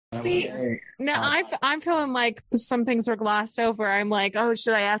See, now I'm feeling like some things are glossed over. I'm like, oh,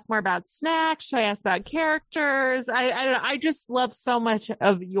 should I ask more about snacks? Should I ask about characters? I don't know. I just love so much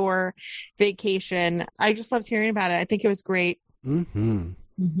of your vacation. I just loved hearing about it. I think it was great. I'm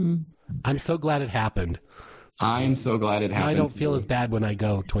so glad it happened. I'm so glad it happened. I don't feel as bad when I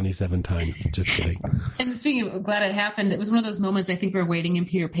go 27 times. Just kidding. And speaking of glad it happened, it was one of those moments I think we're waiting in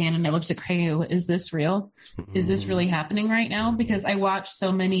Peter Pan, and I looked at Craig, is this real? Is this really happening right now? Because I watched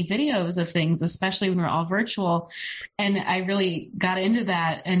so many videos of things, especially when we're all virtual, and I really got into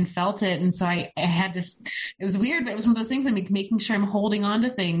that and felt it. And so I had to, it was weird, but it was one of those things I'm making sure I'm holding on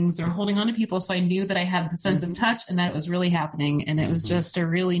to things or holding on to people. So I knew that I had the sense of touch and that it was really happening. And it was just a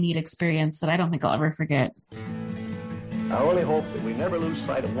really neat experience that I don't think I'll ever forget. I only hope that we never lose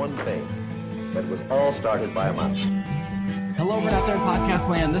sight of one thing, that it was all started by a mouse. Hello, everyone out there in podcast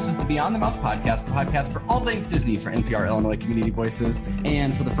land. This is the Beyond the Mouse podcast, the podcast for all things Disney for NPR Illinois Community Voices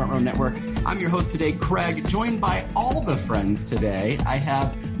and for the Front Row Network. I'm your host today, Craig, joined by all the friends today. I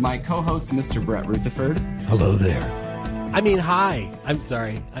have my co-host, Mr. Brett Rutherford. Hello there. I mean, hi. I'm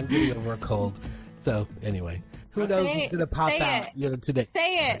sorry. I'm getting over a cold. So anyway, who knows who's going to pop out today.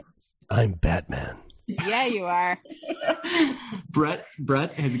 Say it. I'm Batman. Yeah, you are.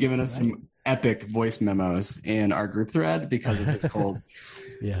 Brett has given us some epic voice memos in our group thread because of his cold.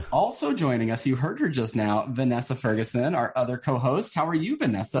 Yeah. Also joining us, you heard her just now, Vanessa Ferguson, our other co-host. How are you,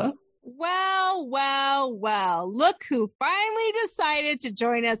 Vanessa? Well. Look who finally decided to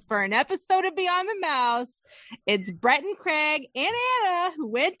join us for an episode of Beyond the Mouse. It's Brett and Craig and Anna who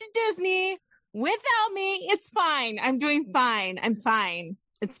went to Disney without me. It's fine. I'm doing fine. I'm fine.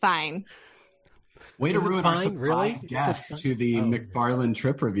 It's fine. Way to ruin our surprise guest to the McFarlane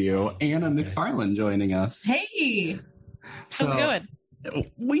trip review. Anna McFarlane joining us. Hey, how's it going?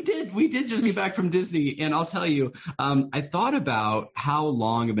 We did just get back from Disney, and I'll tell you, I thought about how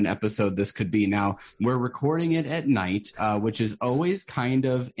long of an episode this could be. Now, we're recording it at night, which is always kind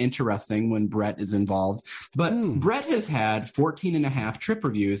of interesting when Brett is involved, but Brett has had 14 and a half trip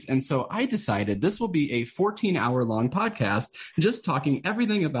reviews, and so I decided this will be a 14-hour-long podcast just talking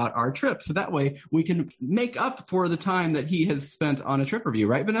everything about our trip, so that way we can make up for the time that he has spent on a trip review,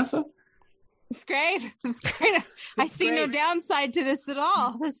 right, Vanessa? It's great. I see no downside to this at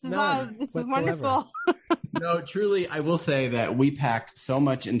all. This is wonderful. No, truly, I will say that we packed so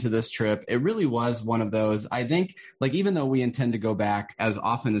much into this trip. It really was one of those, I think, like, even though we intend to go back as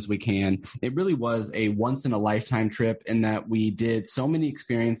often as we can, it really was a once-in-a-lifetime trip in that we did so many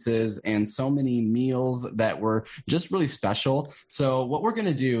experiences and so many meals that were just really special. So what we're going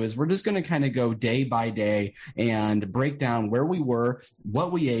to do is we're just going to kind of go day by day and break down where we were,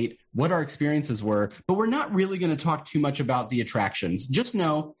 what we ate, what our experiences were, but we're not really going to talk too much about the attractions. Just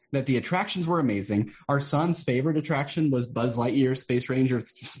know that the attractions were amazing. Our son's favorite attraction was Buzz Lightyear Space Ranger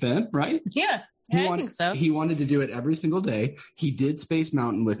Spin, right? Yeah. I think so. He wanted to do it every single day. He did Space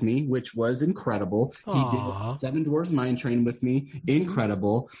Mountain with me, which was incredible. Aww. He did Seven Dwarfs Mine Train with me,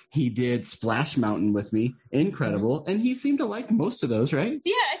 incredible. He did Splash Mountain with me, incredible. And he seemed to like most of those, right?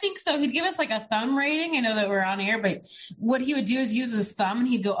 Yeah, I think so. He'd give us like a thumb rating. I know that we're on air, but what he would do is use his thumb and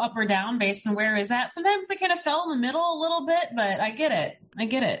he'd go up or down based on where he's at. Sometimes they kind of fell in the middle a little bit, but I get it.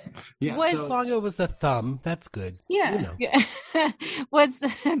 Yeah, as long as it was a thumb, that's good. Yeah. You know.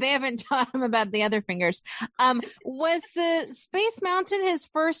 They haven't taught him about the other fingers. Was the Space Mountain his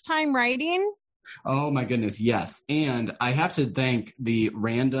first time riding? Oh my goodness, yes. And I have to thank the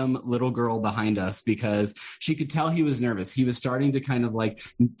random little girl behind us because she could tell he was nervous. He was starting to kind of like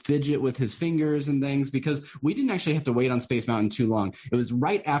fidget with his fingers and things because we didn't actually have to wait on Space Mountain too long. It was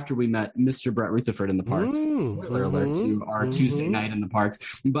right after we met Mr. Brett Rutherford in the parks. Spoiler alert to our Tuesday night in the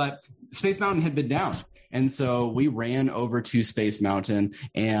parks. But Space Mountain had been down. And so we ran over to Space Mountain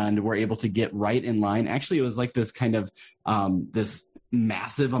and were able to get right in line. Actually, it was like this kind of this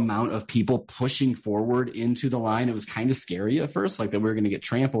massive amount of people pushing forward into the line. It was kind of scary at first, like that we were going to get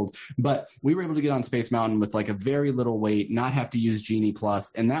trampled, but we were able to get on Space Mountain with like a very little wait, not have to use Genie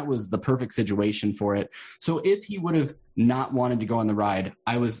Plus, and that was the perfect situation for it. So if he would have not wanted to go on the ride,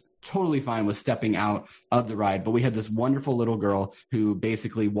 I was totally fine with stepping out of the ride, but we had this wonderful little girl who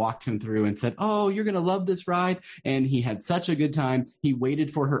basically walked him through and said, oh, you're going to love this ride. And he had such a good time. He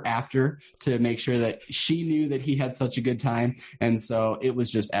waited for her after to make sure that she knew that he had such a good time. And so it was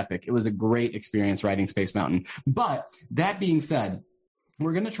just epic. It was a great experience riding Space Mountain. But that being said,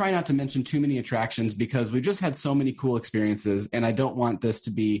 we're going to try not to mention too many attractions because we've just had so many cool experiences, and I don't want this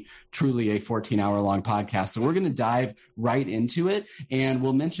to be truly a 14-hour-long podcast. So we're going to dive right into it, and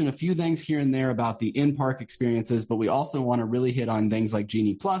we'll mention a few things here and there about the in-park experiences, but we also want to really hit on things like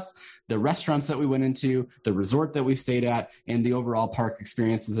Genie Plus, the restaurants that we went into, the resort that we stayed at, and the overall park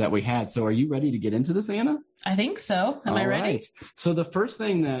experiences that we had. So are you ready to get into this, Anna? I think so. Am I ready? Right. So the first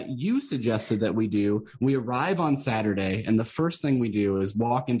thing that you suggested that we do, we arrive on Saturday, and the first thing we do is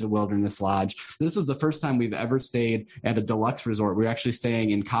walk into Wilderness Lodge. This is the first time we've ever stayed at a deluxe resort. We're actually staying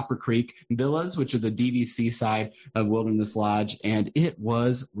in Copper Creek Villas, which are the DVC side of Wilderness Lodge, and it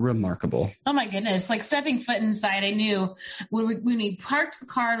was remarkable. Oh my goodness. Like stepping foot inside, I knew when we parked the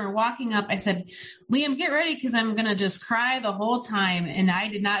car and we're walking up, I said, Liam, get ready because I'm going to just cry the whole time. And I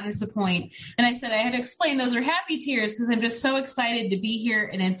did not disappoint. And I said, I had to explain those are happy tears because I'm just so excited to be here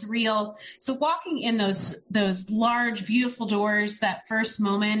and it's real. So walking in those large, beautiful doors, that first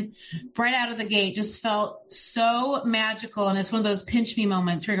moment right out of the gate just felt so magical. And it's one of those pinch me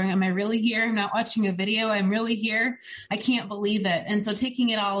moments where you're going, am I really here? I'm not watching a video. I'm really here. I can't believe it. And so taking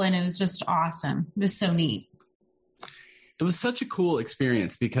it all in, it was just awesome. It was so neat. It was such a cool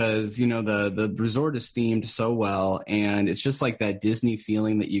experience because, you know, the resort is themed so well, and it's just like that Disney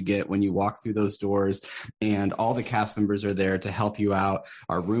feeling that you get when you walk through those doors, and all the cast members are there to help you out.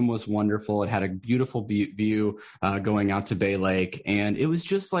 Our room was wonderful. It had a beautiful view going out to Bay Lake, and it was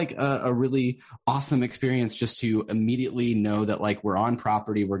just like a really awesome experience just to immediately know that, like, we're on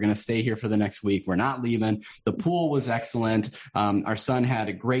property. We're going to stay here for the next week. We're not leaving. The pool was excellent. Our son had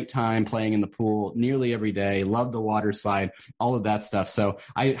a great time playing in the pool nearly every day, loved the water slide, all of that stuff. So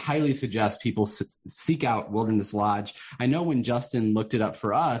I highly suggest people seek out Wilderness Lodge. I know when Justin looked it up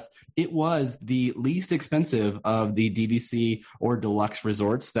for us, it was the least expensive of the DVC or deluxe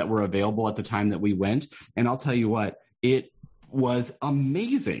resorts that were available at the time that we went. And I'll tell you what, it was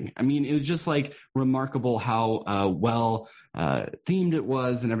amazing. I mean, it was just like remarkable how well themed it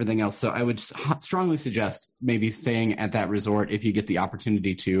was and everything else. So I would strongly suggest maybe staying at that resort if you get the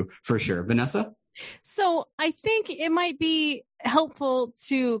opportunity to, for sure. Vanessa? So I think it might be helpful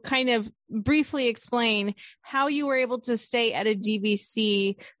to kind of briefly explain how you were able to stay at a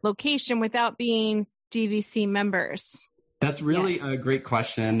DVC location without being DVC members. That's really a great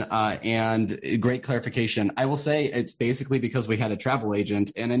question and great clarification. I will say it's basically because we had a travel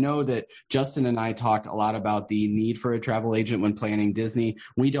agent. And I know that Justin and I talked a lot about the need for a travel agent when planning Disney.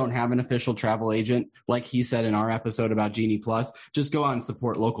 We don't have an official travel agent. Like he said in our episode about Genie Plus, just go out and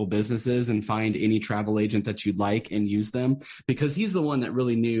support local businesses and find any travel agent that you'd like and use them, because he's the one that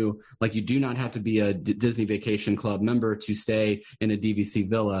really knew, like, you do not have to be a Disney Vacation Club member to stay in a DVC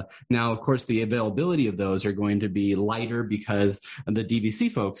villa. Now, of course, the availability of those are going to be lighter because the DVC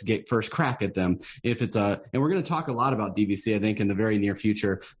folks get first crack at them. If it's and we're going to talk a lot about DVC, I think, in the very near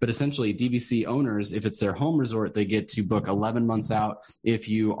future, but essentially DVC owners, if it's their home resort, they get to book 11 months out. If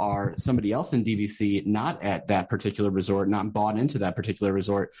you are somebody else in DVC, not at that particular resort, not bought into that particular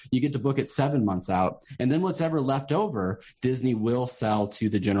resort, you get to book it 7 months out. And then what's ever left over, Disney will sell to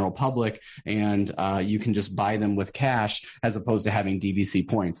the general public, and you can just buy them with cash as opposed to having DVC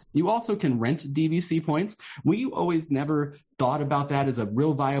points. You also can rent DVC points. We always never thought about that as a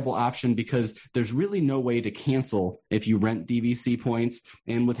real viable option because there's really no way to cancel if you rent DVC points.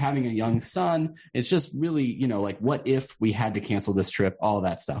 And with having a young son, it's just really, you know, like, what if we had to cancel this trip, all of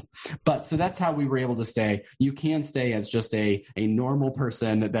that stuff. But so that's how we were able to stay. You can stay as just a normal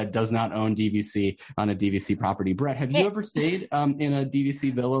person that does not own DVC on a DVC property. Brett, have you ever stayed in a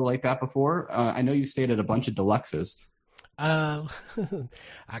DVC villa like that before? I know you stayed at a bunch of deluxes.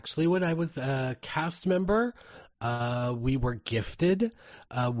 Actually, when I was a cast member, we were gifted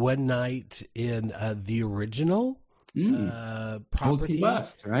one night in the original property. Old Key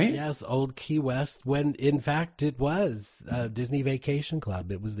West, right? Yes, Old Key West, when in fact it was Disney Vacation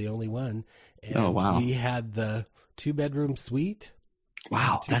Club. It was the only one. And oh, wow. We had the 2-bedroom suite.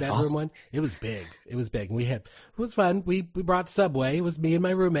 Wow, that's awesome. One. It was big. It was fun. We brought Subway. It was me and my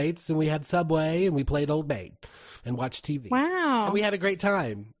roommates, and we had Subway, and we played Old Maid and watched TV. Wow. And we had a great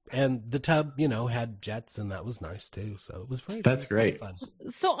time. And the tub, you know, had jets, and that was nice too. So it was great. That's great. Fun.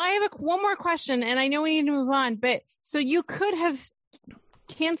 So I have one more question, and I know we need to move on, but so you could have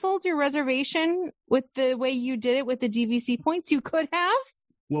canceled your reservation with the way you did it with the DVC points? You could have?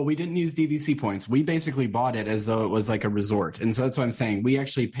 Well, we didn't use DVC points. We basically bought it as though it was like a resort. And so that's what I'm saying. We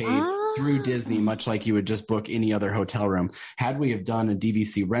actually paid through Disney, much like you would just book any other hotel room. Had we have done a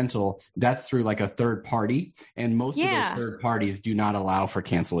DVC rental, that's through like a third party. And most of those third parties do not allow for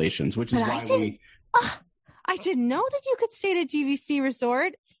cancellations, which is why I didn't know that you could stay at a DVC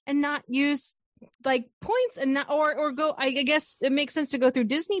resort and not use like points and not, or go. I guess it makes sense to go through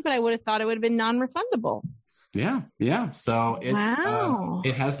Disney, but I would have thought it would have been non-refundable. Yeah. So it's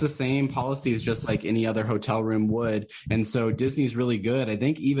it has the same policies just like any other hotel room would, and so Disney's really good. I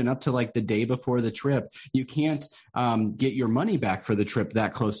think even up to like the day before the trip, you can't get your money back for the trip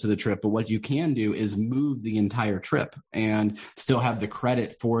that close to the trip, but what you can do is move the entire trip and still have the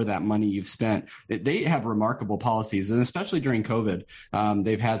credit for that money you've spent. They have remarkable policies, and especially during COVID,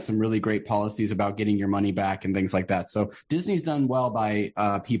 they've had some really great policies about getting your money back and things like that. So Disney's done well by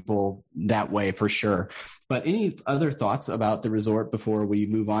people that way for sure. But any other thoughts about the resort before we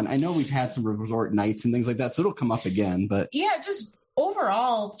move on? I know we've had some resort nights and things like that, so it'll come up again. But yeah, just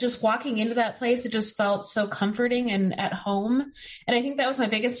overall, just walking into that place, it just felt so comforting and at home. And I think that was my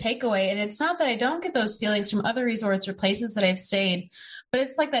biggest takeaway. And it's not that I don't get those feelings from other resorts or places that I've stayed, but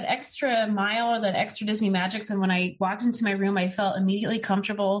it's like that extra mile or that extra Disney magic. Then when I walked into my room, I felt immediately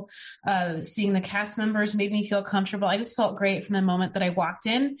comfortable. Seeing the cast members made me feel comfortable. I just felt great from the moment that I walked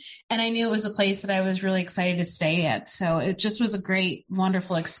in, and I knew it was a place that I was really excited to stay at. So it just was a great,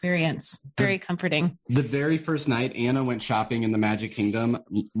 wonderful experience. Very comforting. The very first night, Anna went shopping in the Magic Kingdom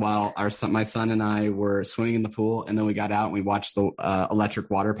while my son and I were swimming in the pool, and then we got out and we watched the electric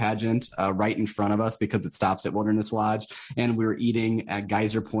water pageant right in front of us because it stops at Wilderness Lodge, and we were eating at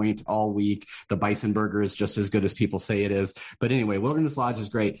Geyser Point all week. The bison burger is just as good as people say it is. But anyway, Wilderness Lodge is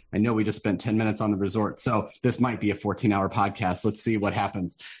great. I know we just spent 10 minutes on the resort, so this might be a 14-hour podcast. Let's see what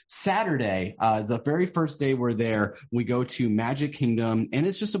happens. Saturday, the very first day we're there, we go to Magic Kingdom, and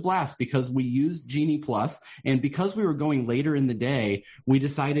it's just a blast because we used Genie Plus, and because we were going later in the day, we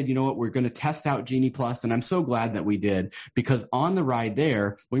decided, you know what, we're going to test out Genie Plus, and I'm so glad that we did, because on the ride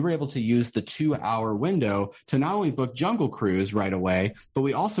there, we were able to use the 2-hour window to not only book Jungle Cruise right away, but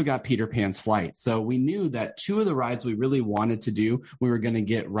we also got Peter Pan's Flight. So we knew that 2 of the rides we really wanted to do, we were going to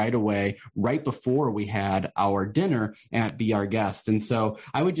get right away, right before we had our dinner at Be Our Guest. And so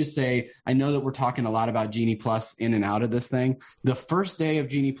I would just say, I know that we're talking a lot about Genie Plus in and out of this thing. The first day of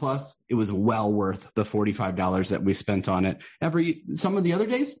Genie Plus, it was well worth the $45 that we spent on it. Some of the other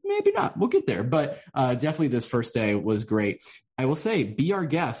days, maybe not. We'll get there. But definitely this first day was great. I will say, Be Our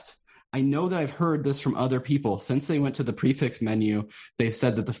Guest. I know that I've heard this from other people. Since they went to the prefix menu, they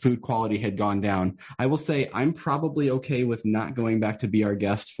said that the food quality had gone down. I will say I'm probably okay with not going back to Be Our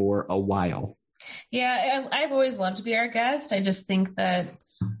Guest for a while. Yeah, I've always loved to Be Our Guest. I just think that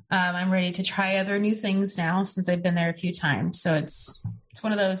I'm ready to try other new things now since I've been there a few times. So it's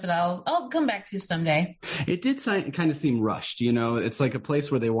one of those that I'll come back to someday. It did kind of seem rushed. You know, it's like a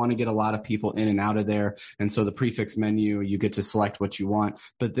place where they want to get a lot of people in and out of there. And so the prefix menu, you get to select what you want.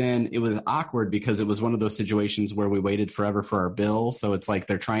 But then it was awkward because it was one of those situations where we waited forever for our bill. So it's like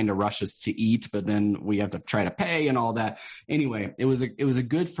they're trying to rush us to eat, but then we have to try to pay and all that. Anyway, it was a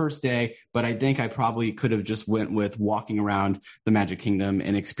good first day, but I think I probably could have just went with walking around the Magic Kingdom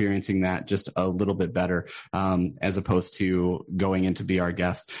and experiencing that just a little bit better, as opposed to going into Be Our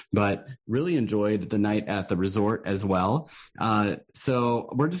Guest. But really enjoyed the night at the resort as well. So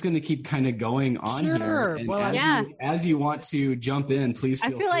we're just going to keep kind of going on here. And well, as you want to jump in, please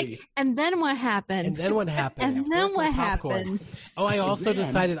feel free. I feel like, and then what happened? And then what happened? And then what happened? Oh, I also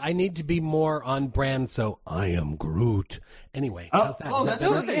decided I need to be more on brand, so I am Groot. Anyway, how's that? Oh, that's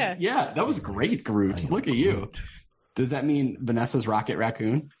perfect. Yeah, that was great, Groot. Look at you. Groot. Does that mean Vanessa's Rocket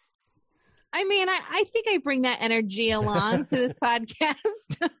Raccoon? I mean, I think I bring that energy along to this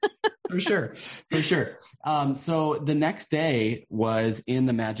podcast. For sure. So the next day was in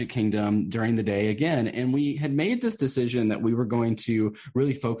the Magic Kingdom during the day again. And we had made this decision that we were going to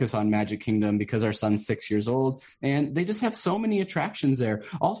really focus on Magic Kingdom because our son's 6 years old and they just have so many attractions there.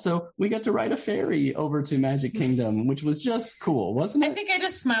 Also, we got to ride a ferry over to Magic Kingdom, which was just cool, wasn't it? I think I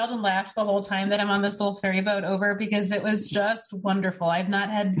just smiled and laughed the whole time that I'm on this little ferry boat over because it was just wonderful. I've not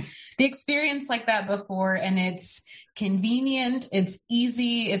had the experience like that before, and it's convenient, it's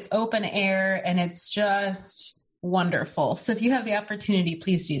easy, it's open air, and it's just wonderful. So if you have the opportunity,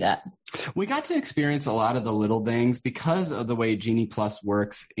 please do that. We got to experience a lot of the little things because of the way Genie Plus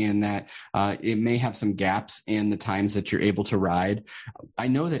works in that it may have some gaps in the times that you're able to ride. I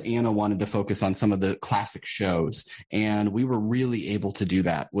know that Anna wanted to focus on some of the classic shows, and we were really able to do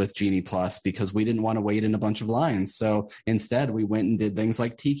that with Genie Plus because we didn't want to wait in a bunch of lines. So instead, we went and did things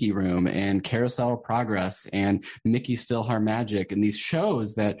like Tiki Room and Carousel of Progress and Mickey's PhilharMagic and these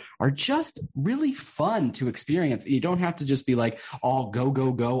shows that are just really fun to experience. You don't have to just be like all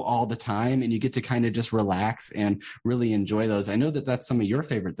go all the time, and you get to kind of just relax and really enjoy those. I know that that's some of your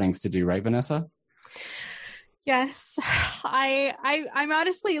favorite things to do, right, Vanessa? Yes. I'm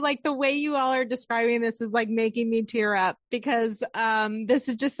honestly like the way you all are describing this is like making me tear up because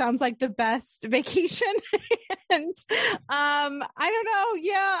just sounds like the best vacation. And I don't know.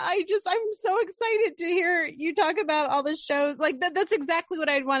 Yeah, I'm so excited to hear you talk about all the shows. Like that's exactly what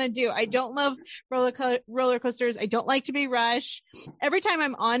I'd want to do. I don't love roller coasters. I don't like to be rushed. Every time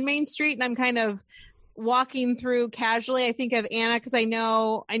I'm on Main Street and I'm kind of walking through casually, I think of Anna because I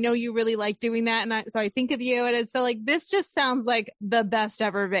know you really like doing that, and so I think of you, and it's so like this just sounds like the best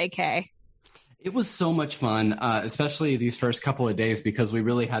ever vacay. It was so much fun, especially these first couple of days because we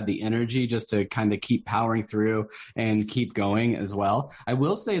really had the energy just to kind of keep powering through and keep going as well. I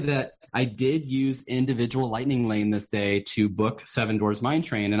will say that I did use individual Lightning Lane this day to book Seven Dwarfs Mine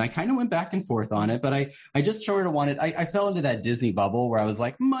Train, and I kind of went back and forth on it, but I just sort of wanted, I fell into that Disney bubble where I was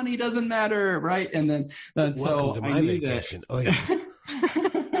like, money doesn't matter, right? And then so to I my knew vacation. that. Oh, yeah.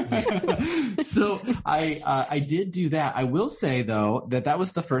 So I did do that. I will say though that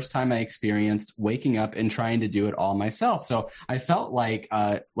was the first time I experienced waking up and trying to do it all myself. So I felt like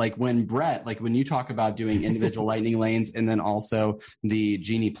when Brett, like when you talk about doing individual Lightning Lanes and then also the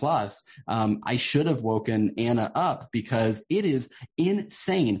Genie Plus, I should have woken Anna up because it is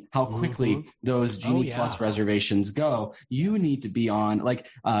insane how quickly those Genie Plus reservations go. You need to be on like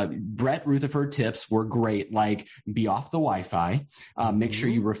Brett Rutherford tips were great. Like be off the Wi-Fi, make sure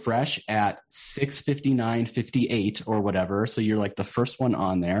you refresh at 6:59:58 or whatever, so you're like the first one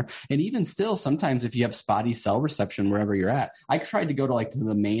on there. And even still, sometimes if you have spotty cell reception wherever you're at, I tried to go to like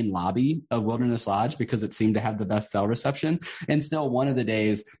the main lobby of Wilderness Lodge because it seemed to have the best cell reception, and still one of the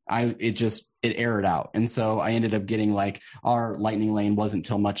days it aired out. And so I ended up getting like our Lightning Lane wasn't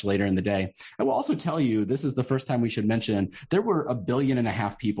till much later in the day. I will also tell you, this is the first time we should mention, there were 1.5 billion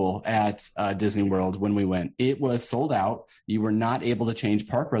people at Disney World when we went. It was sold out. You were not able to change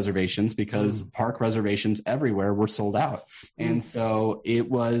park reservations because park reservations everywhere were sold out. And so it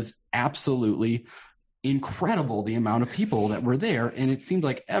was absolutely incredible the amount of people that were there, and it seemed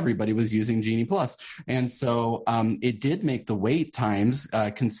like everybody was using Genie Plus. And so it did make the wait times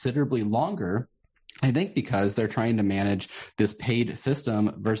considerably longer, I think, because they're trying to manage this paid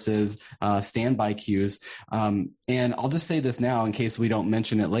system versus standby queues. And I'll just say this now in case we don't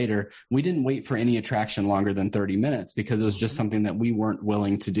mention it later. We didn't wait for any attraction longer than 30 minutes because it was just something that we weren't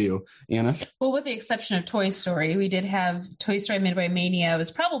willing to do. Anna? Well, with the exception of Toy Story, we did have Toy Story Midway Mania. It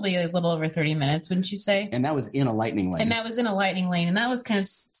was probably a little over 30 minutes, wouldn't you say? And that was in a Lightning Lane. And that was kind of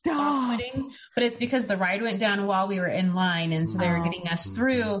off-putting, but it's because the ride went down while we were in line, and so they were getting us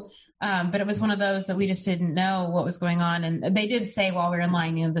through. But it was one of those that we just didn't know what was going on. And they did say while we were in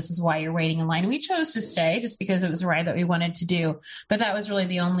line, this is why you're waiting in line. And we chose to stay just because it was a ride that we wanted to do. But that was really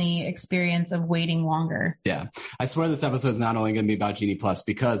the only experience of waiting longer. Yeah. I swear this episode is not only going to be about Genie Plus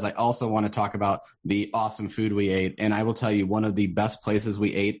because I also want to talk about the awesome food we ate. And I will tell you, one of the best places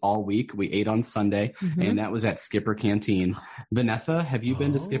we ate all week, we ate on Sunday, and that was at Skipper Canteen. Vanessa, have you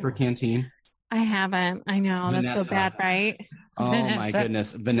been to Skipper Canteen? I haven't. I know. Vanessa. That's so bad, right? Oh my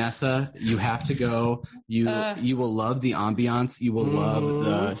goodness. Vanessa, you have to go. You will love the ambiance. You will love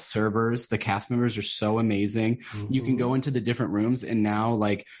the servers. The cast members are so amazing. You can go into the different rooms, and now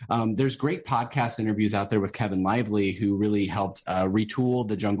there's great podcast interviews out there with Kevin Lively, who really helped retool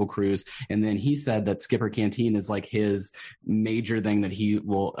the Jungle Cruise. And then he said that Skipper Canteen is like his major thing that he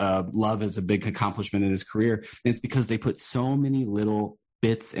will love as a big accomplishment in his career. And it's because they put so many little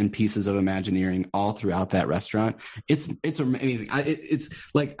bits and pieces of Imagineering all throughout that restaurant. It's amazing. It's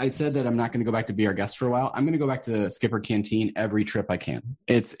like I said that I'm not going to go back to be our guest for a while. I'm going to go back to Skipper Canteen every trip I can.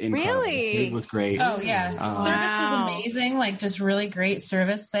 It's incredible. Really? It was great. Oh yeah. Service was amazing. Like just really great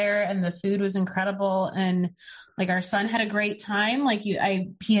service there, and the food was incredible. And like our son had a great time. Like he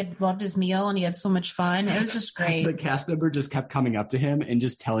had loved his meal and he had so much fun. It was just great. The cast member just kept coming up to him and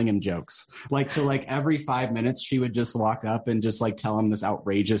just telling him jokes. So every 5 minutes she would just walk up and just tell him this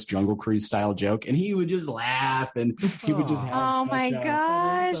outrageous Jungle Cruise style joke, and he would just laugh and he would just have my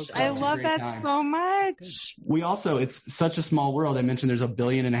gosh. I love that time. So much. We also, it's such a small world. I mentioned there's 1.5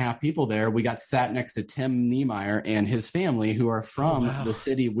 billion people there. We got sat next to Tim Niemeyer and his family who are from the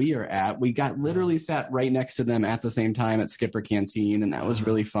city we are at. We got literally sat right next to them at the same time at Skipper Canteen, and that was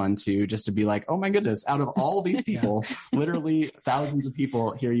really fun too, just to be like, oh my goodness, out of all these people, literally thousands of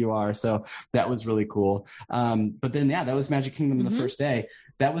people, here you are. So that was really cool. But then that was Magic Kingdom the first day.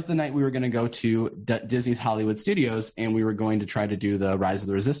 That was the night we were going to go to Disney's Hollywood Studios, and we were going to try to do the Rise of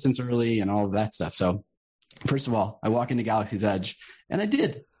the Resistance early and all of that stuff. So first of all, I walk into Galaxy's Edge, and I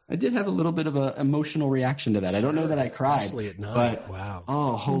did have a little bit of an emotional reaction to that. I don't know that I cried, but wow.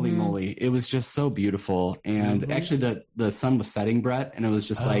 Oh, holy moly. It was just so beautiful. And actually the sun was setting, Brett, and it was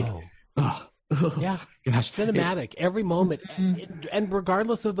just Yeah, Gosh. cinematic every moment, and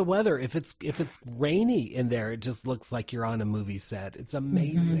regardless of the weather, if it's rainy in there, it just looks like you're on a movie set. It's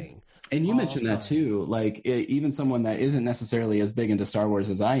amazing. And you All mentioned that times. too, like even someone that isn't necessarily as big into Star Wars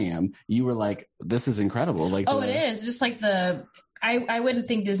as I am, you were like, this is incredible. Like, it is just like I wouldn't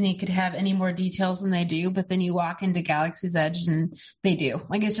think Disney could have any more details than they do, but then you walk into Galaxy's Edge and they do.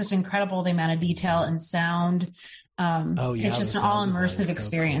 Like, it's just incredible, the amount of detail and sound. It's just an all immersive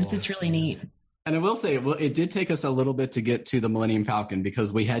experience. Cool. It's really neat. And I will say, it did take us a little bit to get to the Millennium Falcon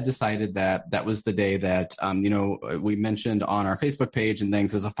because we had decided that was the day that, we mentioned on our Facebook page and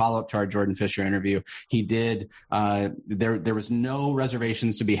things as a follow-up to our Jordan Fisher interview. He did, there was no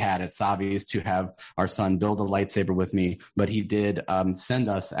reservations to be had at Savi's to have our son build a lightsaber with me, but he did send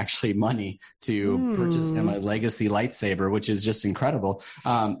us actually money to purchase him a Legacy lightsaber, which is just incredible.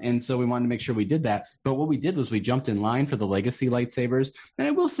 And so we wanted to make sure we did that. But what we did was we jumped in line for the Legacy lightsabers. And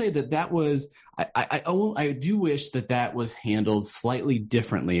I will say that was... I do wish that was handled slightly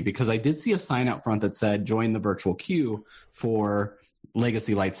differently because I did see a sign out front that said join the virtual queue for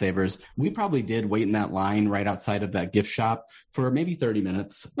Legacy lightsabers. We probably did wait in that line right outside of that gift shop for maybe 30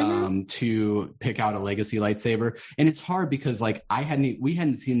 minutes to pick out a Legacy lightsaber. And it's hard because like we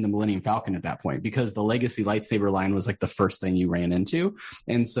hadn't seen the Millennium Falcon at that point because the Legacy lightsaber line was like the first thing you ran into.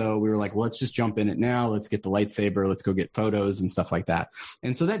 And so we were like, well, let's just jump in it now. Let's get the lightsaber. Let's go get photos and stuff like that.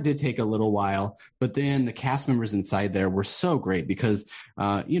 And so that did take a little while, but then the cast members inside there were so great because,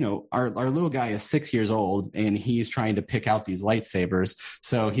 our little guy is 6 years old and he's trying to pick out these lightsabers.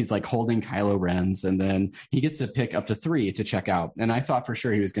 So he's like holding Kylo Ren's and then he gets to pick up to 3 to check out. And I thought for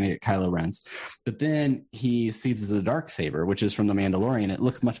sure he was going to get Kylo Ren's, but then he sees the Darksaber, which is from The Mandalorian. It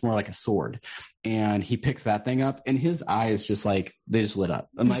looks much more like a sword. And he picks that thing up and his eyes just like, they just lit up.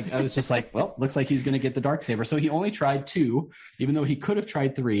 I was just like, well, looks like he's going to get the Darksaber. So he only tried 2, even though he could have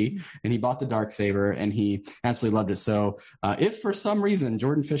tried 3, and he bought the Darksaber and he absolutely loved it. So if for some reason,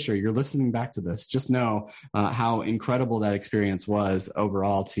 Jordan Fisher, you're listening back to this, just know how incredible that experience was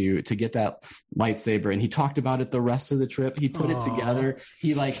overall to get that lightsaber. And he talked about it the rest of the trip. He put it together.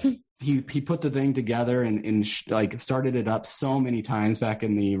 He put the thing together and started it up so many times back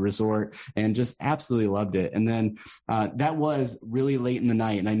in the resort and just absolutely loved it. And then that was really late in the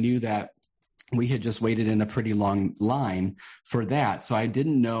night. And I knew that we had just waited in a pretty long line for that. So I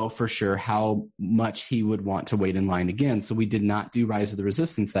didn't know for sure how much he would want to wait in line again. So we did not do Rise of the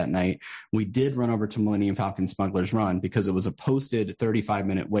Resistance that night. We did run over to Millennium Falcon Smuggler's Run because it was a posted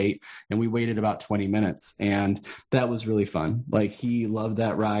 35-minute wait, and we waited about 20 minutes. And that was really fun. Like, he loved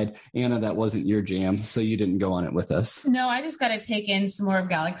that ride. Anna, that wasn't your jam, so you didn't go on it with us. No, I just got to take in some more of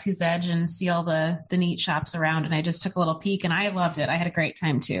Galaxy's Edge and see all the neat shops around. And I just took a little peek and I loved it. I had a great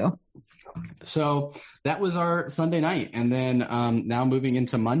time too. So that was our Sunday night. And then now moving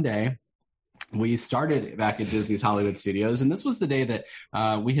into Monday, we started back at Disney's Hollywood Studios. And this was the day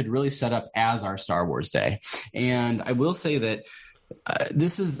that we had really set up as our Star Wars day. And I will say that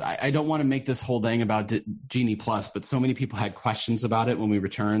I don't want to make this whole thing about Genie Plus, but so many people had questions about it when we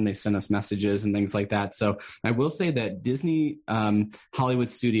returned. They sent us messages and things like that. So I will say that Disney Hollywood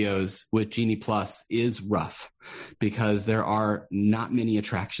Studios with Genie Plus is rough because there are not many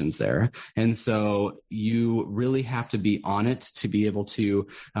attractions there. And so you really have to be on it to be able to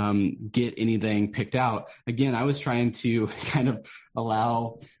get anything picked out. Again, I was trying to kind of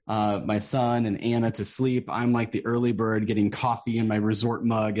allow my son and Anna to sleep. I'm like the early bird getting coffee in my resort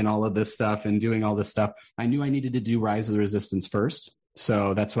mug and all of this stuff and doing all this stuff. I knew I needed to do Rise of the Resistance first.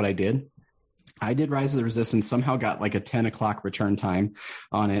 So that's what I did. I did Rise of the Resistance, somehow got like a 10 o'clock return time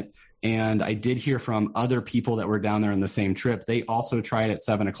on it. And I did hear from other people that were down there on the same trip. They also tried at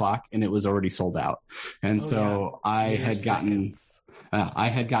 7 o'clock and it was already sold out. And I had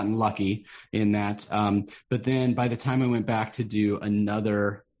gotten lucky in that. But then by the time I went back to do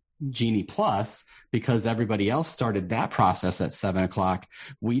another Genie Plus, because everybody else started that process at 7 o'clock,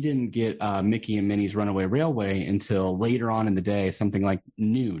 we didn't get Mickey and Minnie's Runaway Railway until later on in the day, something like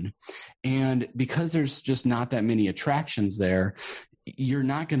noon. And because there's just not that many attractions there, you're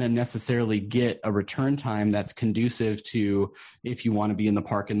not going to necessarily get a return time that's conducive to if you want to be in the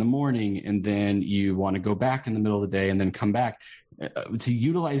park in the morning and then you want to go back in the middle of the day and then come back. To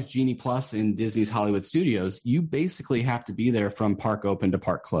utilize Genie Plus in Disney's Hollywood Studios, you basically have to be there from park open to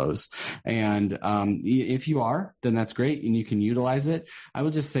park close. And if you are, then that's great and you can utilize it. I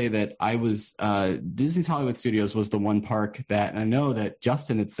will just say that Disney's Hollywood Studios was the one park that I know that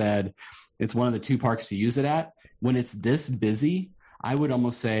Justin had said it's one of the 2 parks to use it at. When it's this busy, I would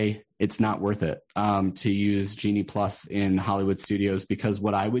almost say it's not worth it to use Genie Plus in Hollywood Studios, because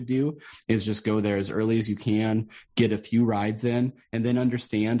what I would do is just go there as early as you can, get a few rides in, and then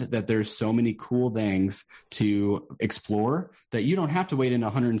understand that there's so many cool things to explore that you don't have to wait in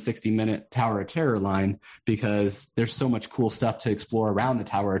a 160-minute Tower of Terror line, because there's so much cool stuff to explore around the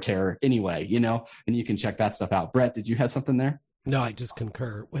Tower of Terror anyway, and you can check that stuff out. Brett, did you have something there? No, I just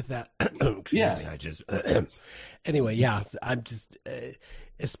concur with that. Yeah. I just anyway, yeah, I'm just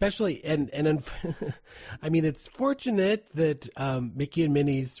especially and I mean, it's fortunate that Mickey and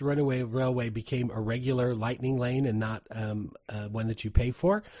Minnie's Runaway Railway became a regular Lightning Lane and not one that you pay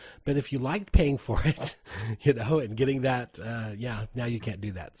for. But if you liked paying for it, and getting that, now you can't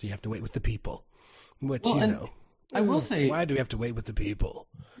do that, so you have to wait with the people. Which I will say, why do we have to wait with the people?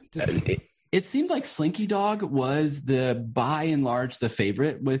 It seemed like Slinky Dog was by and large the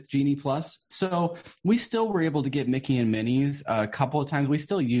favorite with Genie Plus. So we still were able to get Mickey and Minnie's a couple of times. We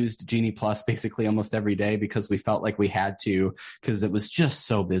still used Genie Plus basically almost every day because we felt like we had to, because it was just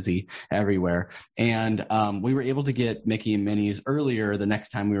so busy everywhere. And we were able to get Mickey and Minnie's earlier the next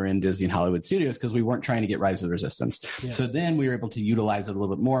time we were in Disney and Hollywood Studios, because we weren't trying to get Rise of the Resistance. Yeah. So then we were able to utilize it a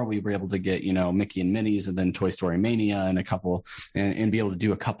little bit more. We were able to get, Mickey and Minnie's and then Toy Story Mania and a couple and be able to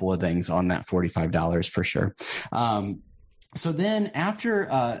do a couple of things on that $45 for sure. So then after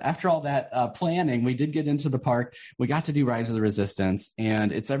all that planning, we did get into the park. We got to do Rise of the Resistance,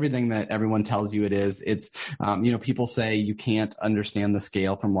 and it's everything that everyone tells you it is. It's, people say you can't understand the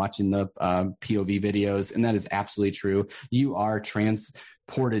scale from watching the POV videos, and that is absolutely true. You are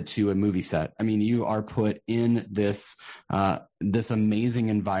transported to a movie set. I mean, you are put in this amazing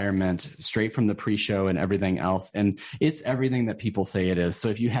environment straight from the pre-show and everything else. And it's everything that people say it is. So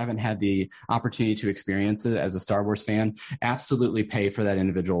if you haven't had the opportunity to experience it as a Star Wars fan, absolutely pay for that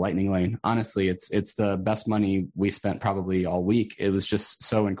individual Lightning Lane. Honestly, it's the best money we spent probably all week. It was just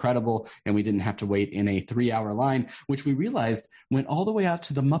so incredible. And we didn't have to wait in a 3-hour line, which we realized went all the way out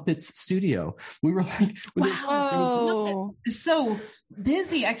to the Muppets studio. We were like, wow, it's so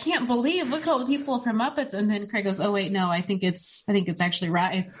busy. I can't believe, look at all the people from Muppets. And then Craig goes, oh wait, no, I think it's actually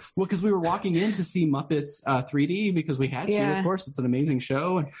Rise. Well, because we were walking in to see Muppets 3D because we had to. Of course, it's an amazing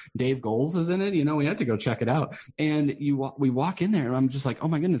show, and Dave Goelz is in it. We had to go check it out. And we walk in there, and I'm just like, oh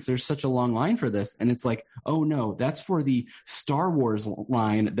my goodness, there's such a long line for this. And it's like, oh no, that's for the Star Wars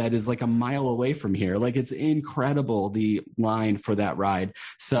line that is like a mile away from here. Like, it's incredible, the line for that ride.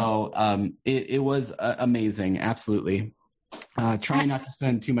 So it was amazing, absolutely. Trying not to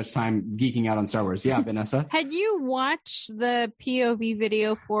spend too much time geeking out on Star Wars. Yeah, Vanessa? Had you watched the POV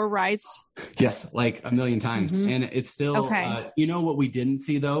video for Rise? Yes, like a million times. Mm-hmm. And it's still, okay. What we didn't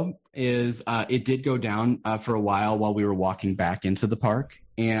see, though, is it did go down for a while we were walking back into the park.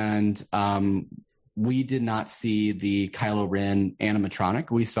 And we did not see the Kylo Ren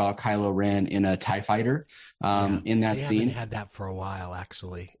animatronic. We saw Kylo Ren in a TIE fighter in that scene. They had that for a while,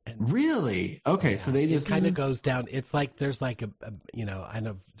 actually. And, really? Okay, so they just... It kind of goes down. It's like there's like I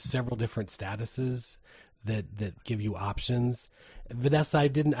know several different statuses that give you options. Vanessa,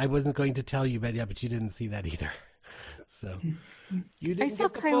 I wasn't going to tell you, but you didn't see that either. So you didn't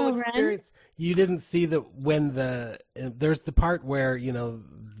get the full experience. You didn't see there's the part where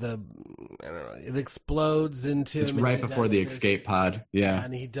it explodes into. It's right before the escape pod. Yeah,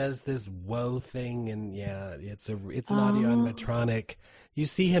 and he does this whoa thing, and it's an audio animatronic. You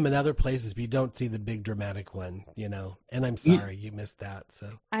see him in other places, but you don't see the big dramatic one. And I'm sorry you missed that. So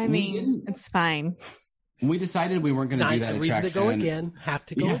I mean, it's fine. We decided we weren't going to do that attraction. Reason to go again. Have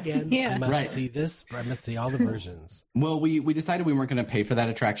to go again. Yeah. I must see this. I must see all the versions. Well, we decided we weren't going to pay for that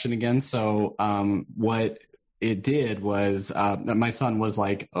attraction again. So what it did was my son was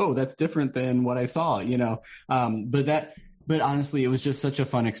like, "Oh, that's different than what I saw," But honestly, it was just such a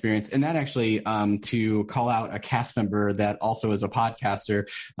fun experience. And that actually, to call out a cast member that also is a podcaster,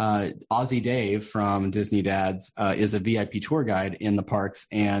 Aussie Dave from Disney Dads is a VIP tour guide in the parks,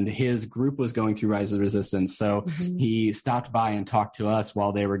 and his group was going through Rise of the Resistance. So he stopped by and talked to us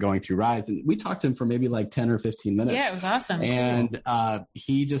while they were going through Rise. And we talked to him for maybe like 10 or 15 minutes. Yeah, it was awesome. And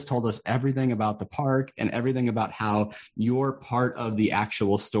he just told us everything about the park and everything about how you're part of the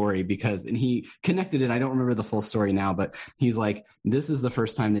actual story, and he connected it. I don't remember the full story now, but he's like, this is the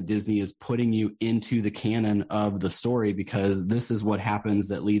first time that Disney is putting you into the canon of the story, because this is what happens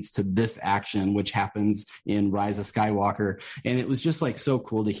that leads to this action, which happens in Rise of Skywalker. And it was just like so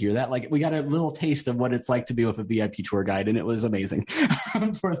cool to hear that. Like, we got a little taste of what it's like to be with a VIP tour guide, and it was amazing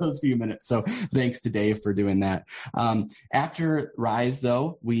for those few minutes. So thanks to Dave for doing that. After Rise,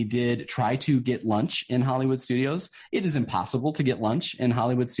 though, we did try to get lunch in Hollywood Studios. It is impossible to get lunch in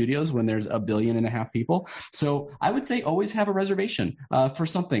Hollywood Studios when there's 1.5 billion people. So I would say always always have a reservation for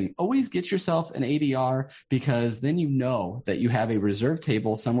something. Always get yourself an ADR, because then you know that you have a reserved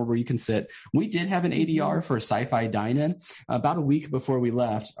table somewhere where you can sit. We did have an ADR for Sci-Fi Dine-In. About a week before we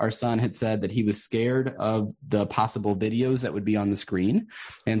left, our son had said that he was scared of the possible videos that would be on the screen,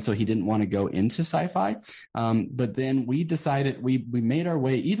 and so he didn't want to go into Sci-Fi. But then we decided, we made our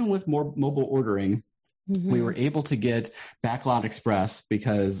way, even with more mobile ordering, we were able to get Backlot Express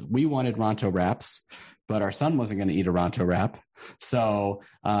because we wanted Ronto wraps, but our son wasn't going to eat a Ronto wrap. So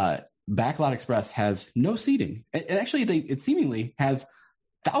Backlot Express has no seating. It seemingly has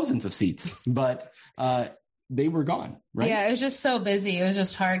thousands of seats, but they were gone, right? Yeah, it was just so busy. It was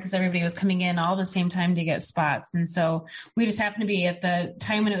just hard because everybody was coming in all the same time to get spots. And so we just happened to be at the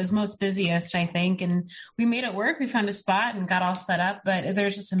time when it was most busiest, I think. And we made it work. We found a spot and got all set up. But there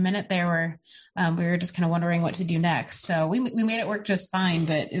was just a minute there where we were just kind of wondering what to do next. So we made it work just fine,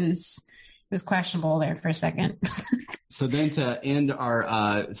 but it was questionable there for a second. So then to end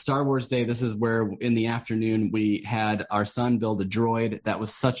our Star Wars day, this is where in the afternoon we had our son build a droid. That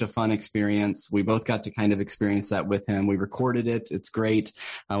was such a fun experience. We both got to kind of experience that with him. We recorded it. It's great.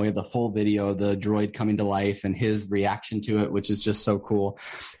 We have the full video of the droid coming to life and his reaction to it, which is just so cool.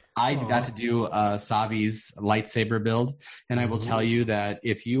 I got to do Savi's lightsaber build, and I will tell you that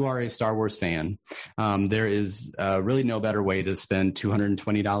if you are a Star Wars fan, there is really no better way to spend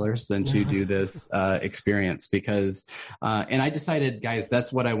 $220 than to do this experience, because and I decided, guys,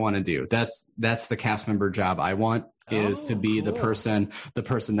 that's what I want to do. That's the cast member job I want, is to be the person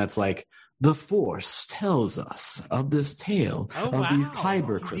that's like, the Force tells us of this tale of these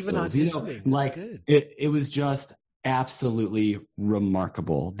kyber crystals. You know, like it was just absolutely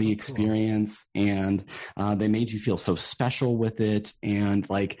remarkable, the experience, and they made you feel so special with it. And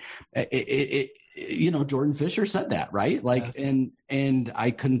like it you know, Jordan Fisher said that, right? Like, yes. and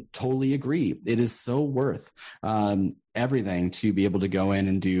I couldn't totally agree. It is so worth everything to be able to go in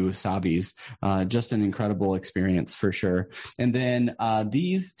and do Savi's. Just an incredible experience for sure. And then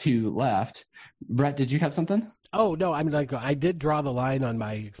these two left. Brett, did you have something? Oh no! I mean, like, I did draw the line on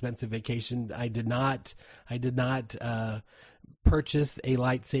my expensive vacation. I did not purchase a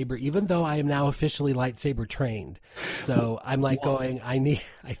lightsaber, even though I am now officially lightsaber trained. So I'm like going, I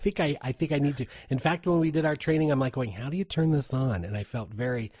think I need to. In fact, when we did our training, I'm like going, how do you turn this on? And I felt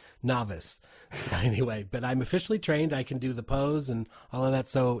very novice. So anyway, but I'm officially trained. I can do the pose and all of that.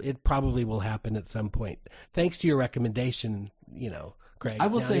 So it probably will happen at some point. Thanks to your recommendation, you know, Greg. I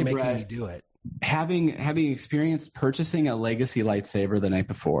will now say, you're making Brett, me do it. Having experienced purchasing a legacy lightsaber the night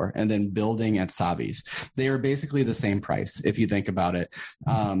before and then building at Savi's, they are basically the same price if you think about it.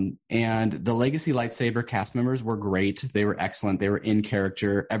 And the legacy lightsaber cast members were great. They were excellent. They were in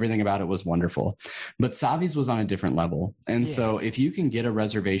character. Everything about it was wonderful. But Savi's was on a different level. And so if you can get a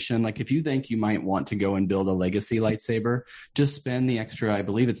reservation, like if you think you might want to go and build a legacy lightsaber, just spend the extra, I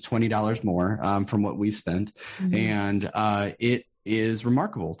believe it's $20 more from what we spent. And it is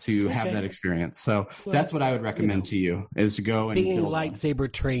remarkable to have that experience. So that's what I would recommend to you, is to go and being build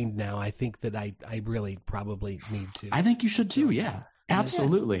lightsaber trained now. I think that I really probably need to. I think you should too. Yeah,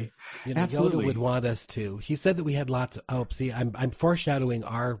 absolutely. You know, absolutely. Yoda would want us to. He said that we had lots of, I'm foreshadowing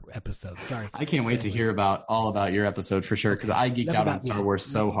our episode. Sorry. I can't wait to hear all about your episode for sure, because I geeked out on Star Wars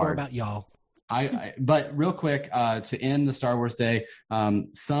so hard. More about y'all. But real quick, to end the Star Wars day,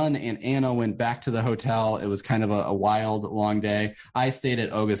 Son and Anna went back to the hotel. It was kind of a wild, long day. I stayed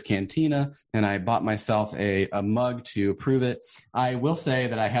at Oga's Cantina, and I bought myself a mug to prove it. I will say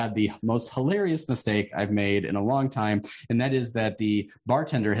that I had the most hilarious mistake I've made in a long time, and that is that the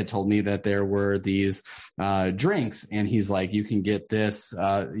bartender had told me that there were these drinks, and he's like, you can get this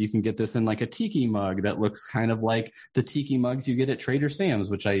in like a tiki mug that looks kind of like the tiki mugs you get at Trader Sam's,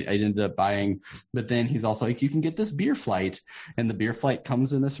 which I ended up buying. But then he's also like, you can get this beer flight, and the beer flight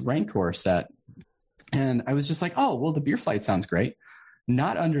comes in this Rancor set. And I was just like, oh, well, the beer flight sounds great.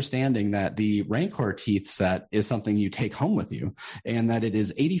 Not understanding that the Rancor teeth set is something you take home with you, and that it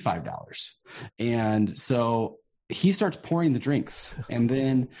is $85. And so he starts pouring the drinks, and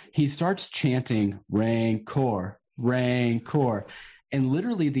then he starts chanting Rancor, Rancor. And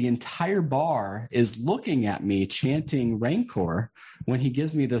literally the entire bar is looking at me chanting Rancor when he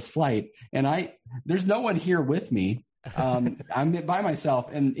gives me this flight. And there's no one here with me. I'm by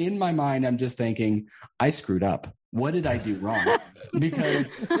myself. And in my mind, I'm just thinking, I screwed up. What did I do wrong? Because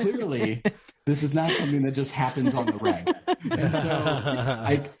clearly this is not something that just happens on the reg. And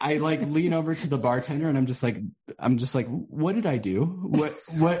so I like lean over to the bartender, and I'm just like, what did I do?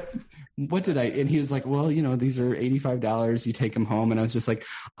 What did I? And he was like, well, you know, these are $85. You take them home. And I was just like,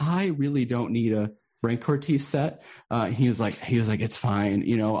 I really don't need a Rancourt set. He was like, it's fine.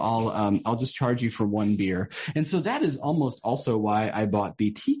 You know, I'll just charge you for one beer. And so that is almost also why I bought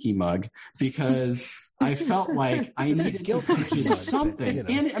the tiki mug, because I felt like I needed to purchase something. You know.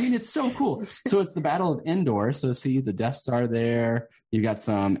 And I mean, it's so cool. So it's the Battle of Endor. So see the Death Star there. You got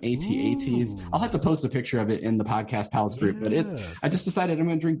some AT-ATs. I'll have to post a picture of it in the Podcast Pals group, but I just decided I'm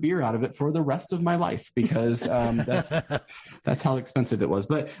going to drink beer out of it for the rest of my life, because that's how expensive it was.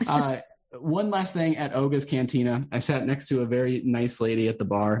 But one last thing, at Oga's Cantina, I sat next to a very nice lady at the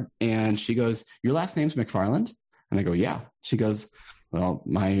bar, and she goes, "Your last name's McFarland?" And I go, "Yeah." She goes, "Well,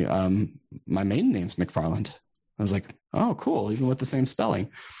 my maiden name's McFarland." I was like, "Oh, cool, even with the same spelling."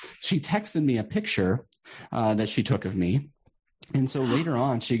 She texted me a picture that she took of me. And so later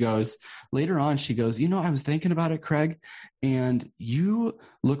on, she goes, "You know, I was thinking about it, Craig, and you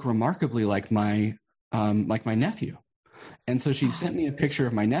look remarkably like my nephew." And so she sent me a picture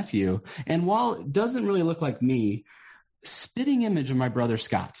of my nephew. And while it doesn't really look like me, spitting image of my brother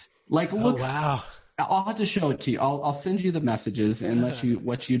Scott. Like, looks. Oh, wow. I'll have to show it to you. I'll send you the messages and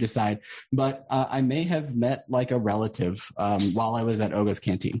let you decide. But I may have met like a relative while I was at Oga's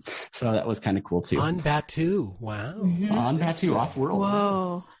Canteen, so that was kind of cool too. On Batuu, wow. Mm-hmm. On Batuu, off-world.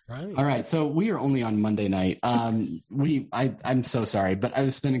 Whoa. Right. All right, so we are only on Monday night. I'm so sorry, but I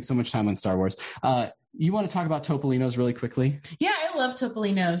was spending so much time on Star Wars. You want to talk about Topolino's really quickly? Yeah, I love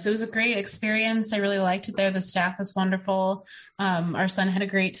Topolino's. It was a great experience. I really liked it there. The staff was wonderful. Our son had a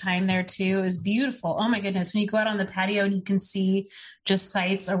great time there too. It was beautiful. Oh my goodness. When you go out on the patio and you can see just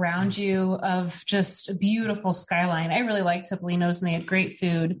sights around you of just a beautiful skyline. I really liked Topolino's, and they had great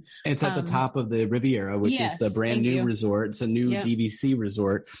food. It's at the top of the Riviera, which is the brand new resort. It's a new DVC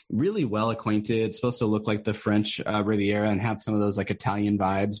resort. Really well acquainted. It's supposed to look like the French Riviera and have some of those like Italian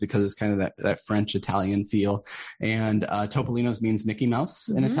vibes, because it's kind of that French Italian feel. And Topolino's means Mickey Mouse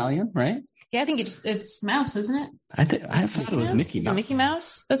in Italian, right? Yeah, I think it's mouse, isn't it? I thought it was Mickey Mouse. Mickey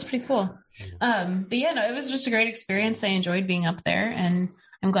Mouse? That's pretty cool. But yeah, no, it was just a great experience. I enjoyed being up there, and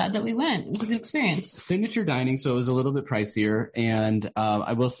I'm glad that we went. It was a good experience. Signature dining, so it was a little bit pricier. And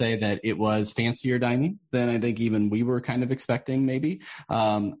I will say that it was fancier dining than I think even we were kind of expecting, maybe.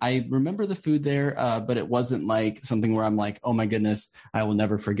 I remember the food there, but it wasn't like something where I'm like, oh my goodness, I will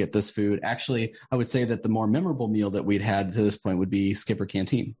never forget this food. Actually, I would say that the more memorable meal that we'd had to this point would be Skipper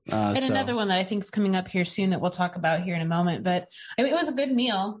Canteen. And another one that I think is coming up here soon that we'll talk about here in a moment. But I mean, it was a good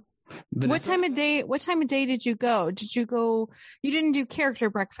meal. Vanessa? What time of day did you go? You didn't do character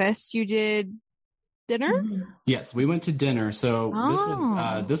breakfast. You did dinner? Yes, we went to dinner.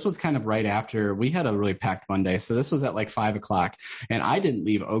 So this was kind of right after we had a really packed Monday. So this was at like 5:00, and I didn't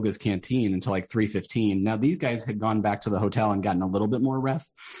leave Oga's Canteen until like 3:15. Now these guys had gone back to the hotel and gotten a little bit more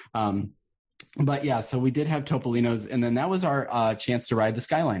rest. But yeah, so we did have Topolino's, and then that was our chance to ride the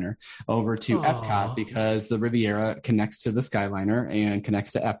Skyliner over to Epcot, because the Riviera connects to the Skyliner and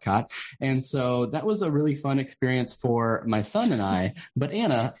connects to Epcot. And so that was a really fun experience for my son and I. But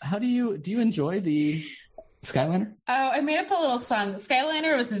Anna, how do you enjoy the Skyliner? Oh, I made up a little song.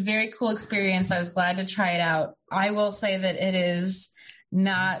 Skyliner was a very cool experience. I was glad to try it out. I will say that it is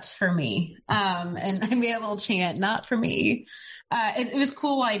not for me. And I made a little chant, not for me. It was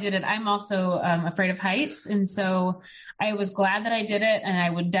cool while I did it. I'm also afraid of heights. And so I was glad that I did it, and I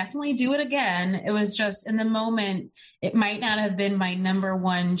would definitely do it again. It was just in the moment, it might not have been my number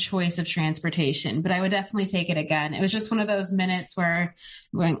one choice of transportation, but I would definitely take it again. It was just one of those minutes where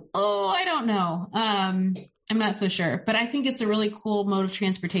I'm going, oh, I don't know. I'm not so sure, but I think it's a really cool mode of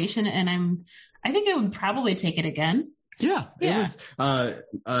transportation, and I think I would probably take it again. Yeah, it was.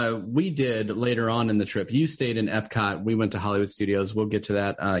 We did later on in the trip. You stayed in Epcot. We went to Hollywood Studios. We'll get to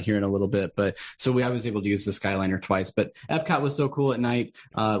that here in a little bit. But so I was able to use the Skyliner twice. But Epcot was so cool at night.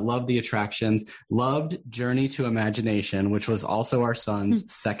 Loved the attractions. Loved Journey to Imagination, which was also our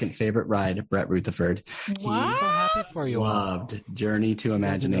son's second favorite ride. Brett Rutherford. Wow. So happy for you. Loved Journey to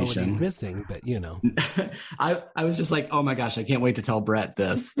Imagination. He's missing, but you know. I was just like, oh my gosh, I can't wait to tell Brett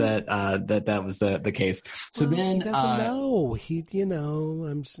this that was the case. So then. He doesn't know. Okay.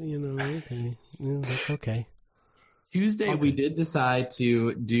 That's okay. Tuesday, we did decide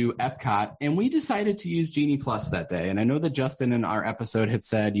to do Epcot, and we decided to use Genie Plus that day. And I know that Justin in our episode had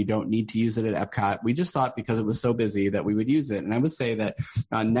said you don't need to use it at Epcot. We just thought because it was so busy that we would use it. And I would say that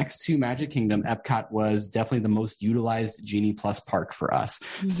next to Magic Kingdom, Epcot was definitely the most utilized Genie Plus park for us.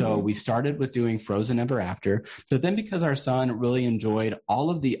 Mm-hmm. So we started with doing Frozen Ever After. But then because our son really enjoyed all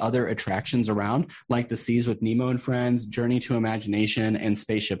of the other attractions around, like the Seas with Nemo and Friends, Journey to Imagination, and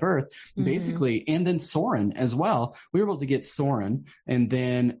Spaceship Earth, basically, and then Soarin' as well, we were able to get Soarin'. And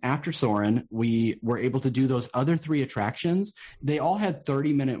then after Soarin', we were able to do those other 3 attractions. They all had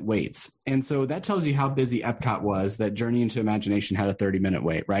 30-minute waits. And so that tells you how busy Epcot was, that Journey into Imagination had a 30-minute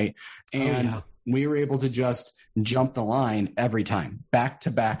wait, right? And we were able to just jump the line every time, back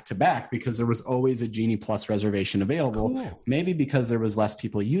to back to back, because there was always a Genie Plus reservation available. Cool. Maybe because there was less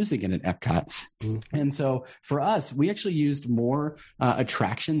people using it at Epcot. Mm-hmm. And so for us, we actually used more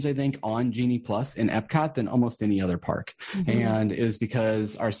attractions, I think, on Genie Plus in Epcot than almost any other park. Mm-hmm. And it was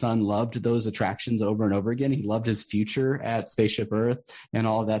because our son loved those attractions over and over again. He loved his future at Spaceship Earth and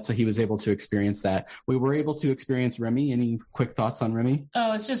all of that. So he was able to experience that. We were able to experience Remy. Any quick thoughts on Remy?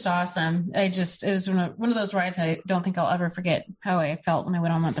 Oh, it's just awesome. It was one of those rides I don't think I'll ever forget how I felt when I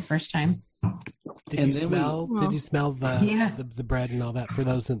went on that the first time. Did you smell the bread and all that for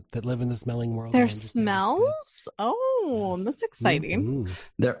those that live in the smelling world? There's smells? Oh, that's exciting. Mm-hmm.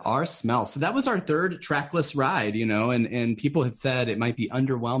 There are smells. So that was our third trackless ride, and people had said it might be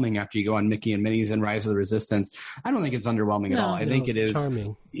underwhelming after you go on Mickey and Minnie's and Rise of the Resistance. I don't think it's underwhelming at all. I think it is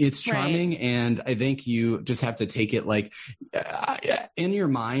charming. It's charming, right. And I think you just have to take it in your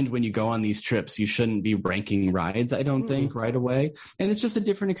mind when you go on these trips. You shouldn't be ranking rides, I don't think, right away. And it's just a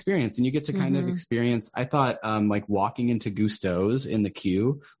different experience, and you get to kind of experience. I thought walking into Gusteau's in the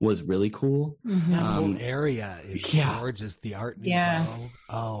queue was really cool. Mm-hmm. That whole area is gorgeous. The art Nouveau.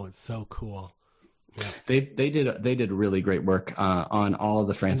 Oh, it's so cool. Yeah. They did really great work on all of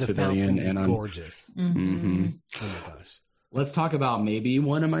the France Pavilion and on gorgeous. Mm-hmm. Oh my gosh. Let's talk about maybe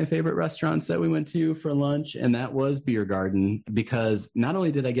one of my favorite restaurants that we went to for lunch, and that was Beer Garden, because not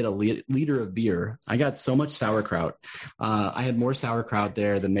only did I get a liter of beer, I got so much sauerkraut. I had more sauerkraut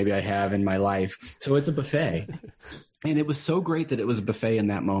there than maybe I have in my life. So it's a buffet. And it was so great that it was a buffet in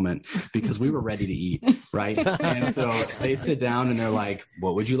that moment, because we were ready to eat, right? And so they sit down and they're like,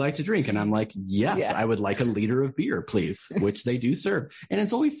 what would you like to drink? And I'm like, yes, I would like a liter of beer, please, which they do serve. And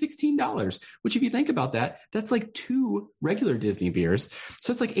it's only $16, which if you think about that, that's like 2 regular Disney beers.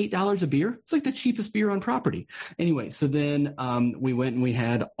 So it's like $8 a beer. It's like the cheapest beer on property. Anyway, so then we went and we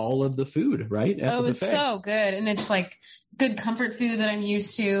had all of the food, right? It was so good. And it's like good comfort food that I'm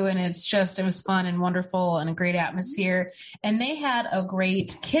used to. And it was fun and wonderful and a great atmosphere. And they had a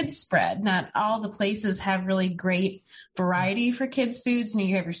great kids spread. Not all the places have really great variety for kids foods. And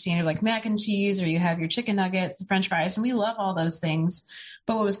you have your standard like mac and cheese, or you have your chicken nuggets and French fries. And we love all those things.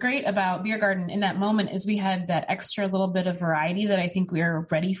 But what was great about Beer Garden in that moment is we had that extra little bit of variety that I think we were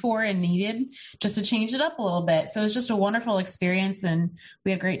ready for and needed, just to change it up a little bit. So it was just a wonderful experience, and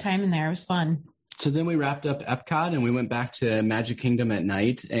we had a great time in there. It was fun. So then we wrapped up Epcot and we went back to Magic Kingdom at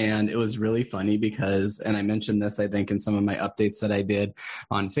night. And it was really funny because, and I mentioned this, I think, in some of my updates that I did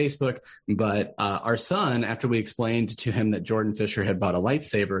on Facebook, but our son, after we explained to him that Jordan Fisher had bought a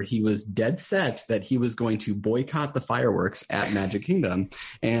lightsaber, he was dead set that he was going to boycott the fireworks at Magic Kingdom.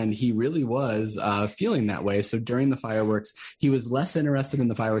 And he really was feeling that way. So during the fireworks, he was less interested in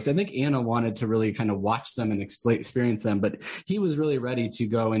the fireworks. I think Anna wanted to really kind of watch them and experience them, but he was really ready to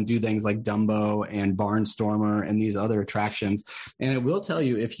go and do things like Dumbo and Barnstormer and these other attractions. And I will tell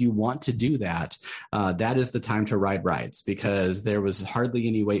you, if you want to do that, that is the time to ride rides, because there was hardly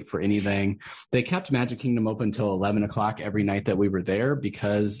any wait for anything. They kept Magic Kingdom open till 11 o'clock every night that we were there,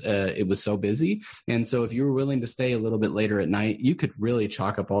 because it was so busy. And so if you were willing to stay a little bit later at night, you could really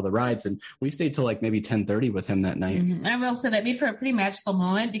chalk up all the rides. And we stayed till like maybe 10:30 with him that night. Mm-hmm. I will say that made for a pretty magical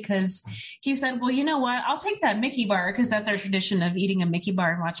moment, because he said, well, you know what? I'll take that Mickey bar, because that's our tradition of eating a Mickey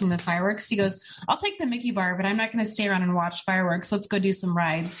bar and watching the fireworks. He goes, I'll take the Mickey bar, but I'm not going to stay around and watch fireworks. Let's go do some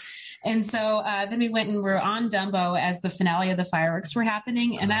rides. And so then we went and we're on Dumbo as the finale of the fireworks were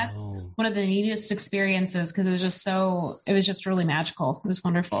happening. And that's one of the neatest experiences, because it was just really magical. It was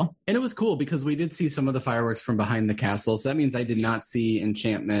wonderful. And it was cool because we did see some of the fireworks from behind the castle. So that means I did not see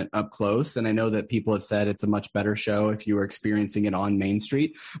Enchantment up close. And I know that people have said it's a much better show if you were experiencing it on Main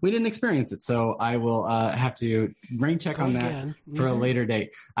Street. We didn't experience it. So I will have to rain check on that for a later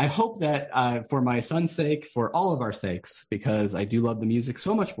date. I hope that for my son's sake, for all of our sakes, because I do love the music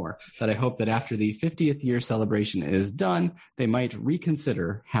so much more, that I hope that after the 50th year celebration is done, they might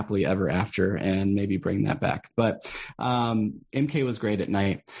reconsider Happily Ever After and maybe bring that back. But MK was great at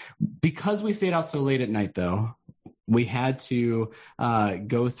night. Because we stayed out so late at night, though, we had to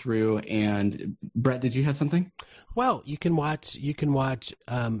go through. And Brett, did you have something? Well, you can watch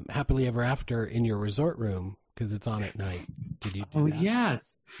Happily Ever After in your resort room, because it's on at night. Did you do that?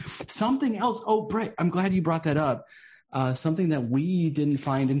 Yes. Something else. Oh, Brett, I'm glad you brought that up. Something that we didn't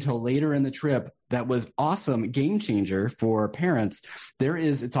find until later in the trip that was awesome, game changer for parents.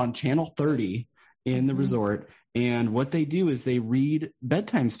 It's on Channel 30 in the resort. And what they do is they read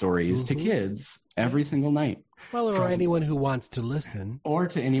bedtime stories to kids every single night. Well, or anyone who wants to listen. Or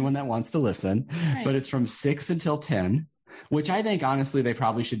to anyone that wants to listen. Right. But it's from 6 until 10, which I think, honestly, they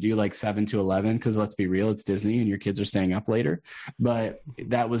probably should do like 7 to 11 because let's be real, it's Disney and your kids are staying up later. But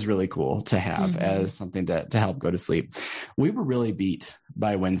that was really cool to have as something to help go to sleep. We were really beat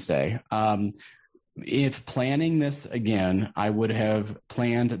by Wednesday. If planning this again, I would have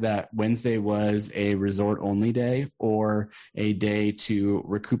planned that Wednesday was a resort only day or a day to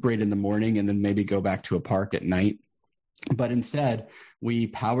recuperate in the morning and then maybe go back to a park at night. But instead, we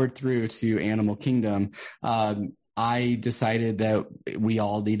powered through to Animal Kingdom. I decided that we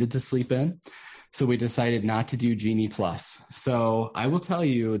all needed to sleep in. So we decided not to do Genie Plus. So I will tell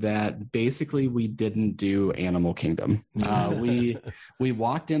you that basically we didn't do Animal Kingdom. We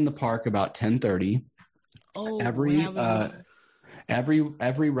walked in the park about 10:30. Oh,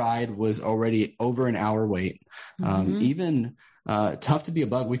 Every ride was already over an hour wait. Even Tough to Be a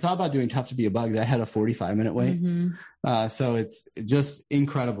Bug. We thought about doing Tough to Be a Bug. That had a 45-minute wait. So it's just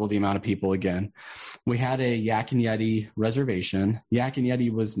incredible the amount of people again. We had a Yak and Yeti reservation. Yak and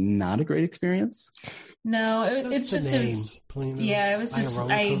Yeti was not a great experience. No, it's just name. It was just a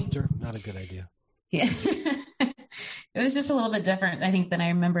roller coaster. Not a good idea. Yeah. It was just a little bit different, I think, than I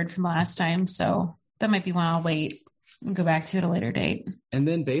remembered from last time. So that might be one I'll wait and go back to at a later date. And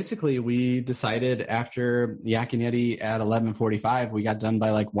then basically we decided after Yak and Yeti at 11:45, we got done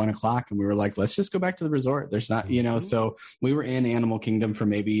by like 1 o'clock and we were like, let's just go back to the resort. There's not, so we were in Animal Kingdom for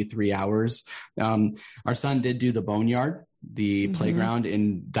maybe 3 hours. Our son did do the Boneyard, the playground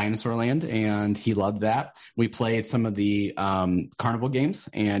in Dinosaur Land, and he loved that. We played some of the carnival games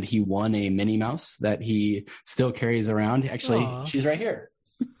and he won a Minnie Mouse that he still carries around. Actually, she's right here.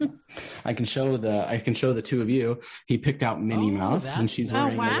 I can show the two of you. He picked out Minnie Mouse and she's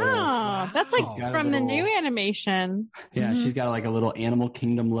wearing that's like from the new animation. Yeah, she's got like a little Animal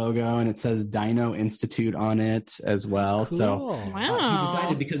Kingdom logo and it says Dino Institute on it as well. Cool. So he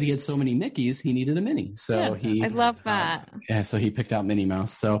decided because he had so many Mickeys, he needed a Minnie. So I love that. So he picked out Minnie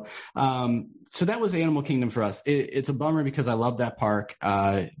Mouse. So so that was Animal Kingdom for us. It's a bummer because I love that park,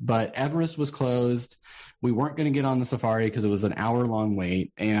 but Everest was closed. We weren't going to get on the safari because it was an hour-long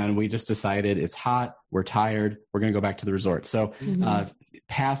wait, and we just decided it's hot, we're tired, we're going to go back to the resort. So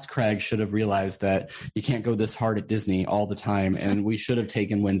past Craig should have realized that you can't go this hard at Disney all the time, and we should have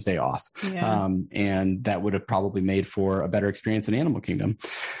taken Wednesday off. And that would have probably made for a better experience in Animal Kingdom.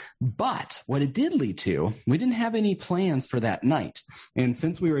 But what it did lead to, we didn't have any plans for that night. And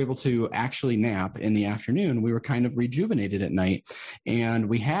since we were able to actually nap in the afternoon, we were kind of rejuvenated at night. And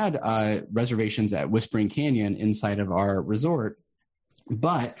we had reservations at Whispering Canyon inside of our resort.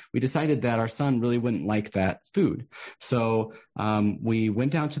 But we decided that our son really wouldn't like that food. So we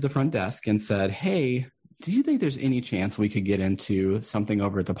went down to the front desk and said, hey, do you think there's any chance we could get into something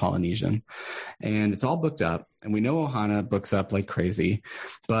over at the Polynesian? And it's all booked up. And we know Ohana books up like crazy,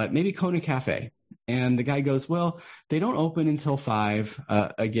 but maybe Kona Cafe. And the guy goes, well, they don't open until 5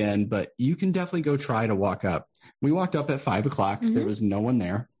 again, but you can definitely go try to walk up. We walked up at 5 o'clock. There was no one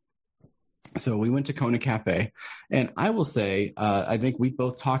there. So we went to Kona Cafe, and I will say, I think we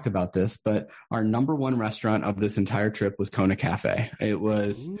both talked about this, but our number one restaurant of this entire trip was Kona Cafe. It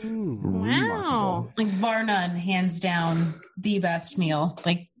was remarkable. Like bar none, hands down, the best meal.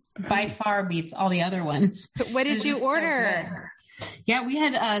 Like by far beats all the other ones. What did you order? Yeah, we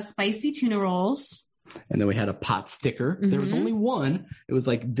had spicy tuna rolls. And then we had a pot sticker. There was only one. It was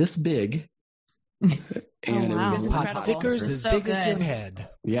like this big. And it was pot stickers as big as your head.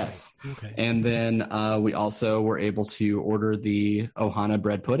 Yes. Okay. And then we also were able to order the Ohana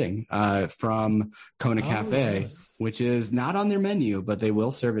bread pudding from Kona Cafe, which is not on their menu, but they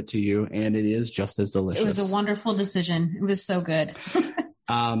will serve it to you, and it is just as delicious. It was a wonderful decision. It was so good.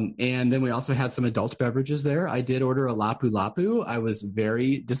 And then we also had some adult beverages there. I did order a Lapu Lapu. I was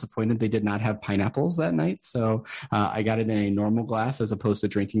very disappointed they did not have pineapples that night. So I got it in a normal glass as opposed to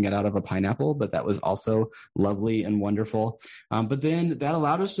drinking it out of a pineapple, but that was also lovely and wonderful. But then that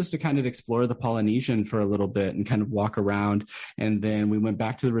allowed us just to kind of explore the Polynesian for a little bit and kind of walk around. And then we went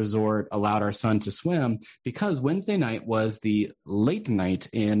back to the resort, allowed our son to swim, because Wednesday night was the late night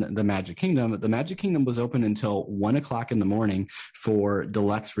in the Magic Kingdom. The Magic Kingdom was open until 1 o'clock in the morning for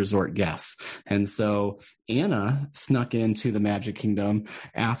deluxe resort guests. And so Anna snuck into the Magic Kingdom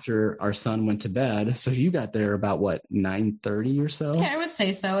after our son went to bed. So you got there about what, 9:30 or so? Yeah, I would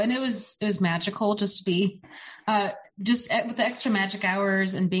say so. And it was magical just to be just with the extra magic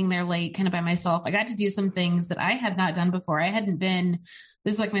hours and being there late kind of by myself, I got to do some things that I had not done before.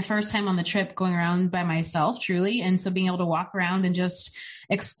 This is like my first time on the trip going around by myself, truly. And so being able to walk around and just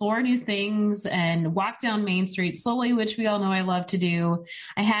explore new things and walk down Main Street slowly, which we all know I love to do.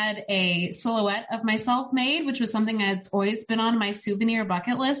 I had a silhouette of myself made, which was something that's always been on my souvenir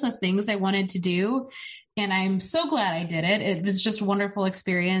bucket list of things I wanted to do. And I'm so glad I did it. It was just a wonderful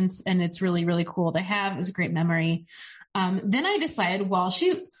experience. And it's really, really cool to have. It was a great memory. Then I decided, well,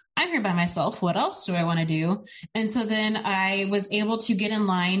 shoot, I'm here by myself. What else do I want to do? And so then I was able to get in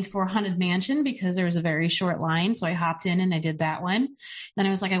line for Haunted Mansion because there was a very short line. So I hopped in and I did that one. Then I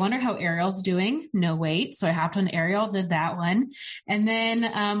was like, I wonder how Ariel's doing. No, wait. So I hopped on Ariel, did that one. And then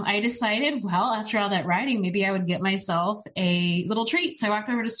I decided, well, after all that riding, maybe I would get myself a little treat. So I walked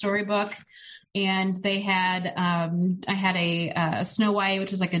over to Storybook. And they had, I had a Snow White,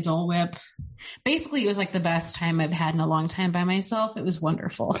 which is like a Dole Whip. Basically, it was like the best time I've had in a long time by myself. It was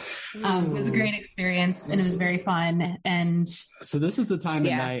wonderful. It was a great experience and it was very fun. And so this is the time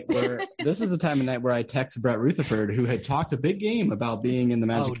of night where I text Brett Rutherford, who had talked a big game about being in the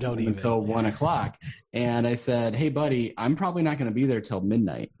Magic Kingdom until 1 o'clock. And I said, hey, buddy, I'm probably not going to be there till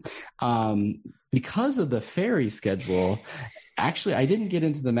midnight. Because of the ferry schedule. Actually, I didn't get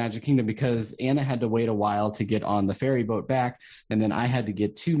into the Magic Kingdom because Anna had to wait a while to get on the ferry boat back, and then I had to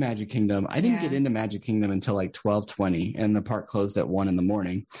get to Magic Kingdom. I didn't get into Magic Kingdom until like 12:20, and the park closed at 1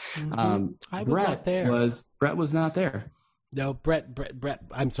 a.m. I was not there. Brett was not there. No, Brett.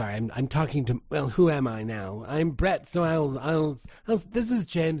 I'm sorry. I'm talking to. Well, who am I now? I'm Brett. So I'll. This is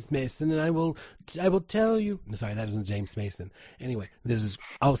James Mason, and I will tell you. Sorry, that isn't James Mason. Anyway, this is.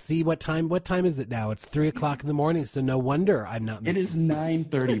 I'll see what time. What time is it now? It's 3:00 in the morning. So no wonder I'm not. It is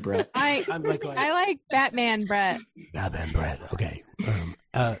 9:30, Brett. I like Batman, Brett. Batman, Brett. Okay.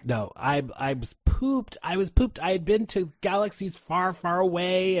 No, I was pooped. I had been to galaxies far, far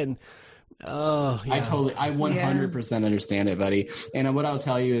away, and. Oh, yeah. I 100% understand it, buddy. And what I'll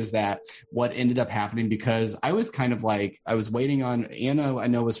tell you is that what ended up happening, because I was kind of like, I was waiting on Anna. I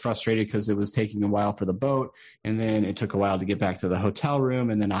know was frustrated because it was taking a while for the boat. And then it took a while to get back to the hotel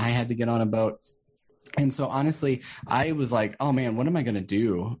room. And then I had to get on a boat. And so honestly, I was like, oh man, what am I going to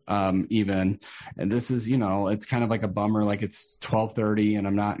do? And this is, it's kind of like a bummer. Like it's 12:30 and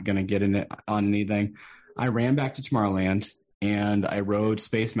I'm not going to get in it on anything. I ran back to Tomorrowland. And I rode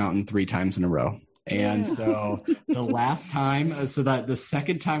Space Mountain 3 times in a row. And so the last time, so that the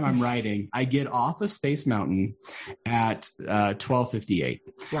second time I'm riding, I get off of Space Mountain at 12:58.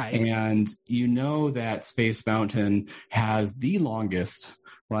 Right. And you know that Space Mountain has the longest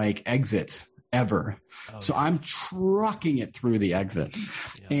exit ever. So I'm trucking it through the exit.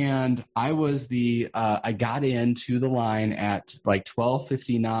 Yeah. And I was I got into the line at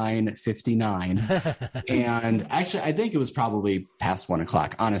 12:59. And actually, I think it was probably past 1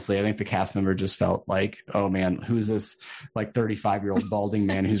 o'clock. Honestly, I think the cast member just felt like, oh man, who's this 35-year-old balding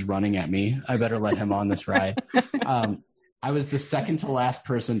man who's running at me? I better let him on this ride. I was the second to last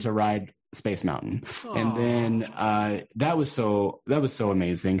person to ride Space Mountain. Aww. And then that was so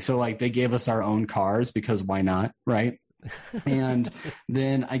amazing. So they gave us our own cars because why not, right? And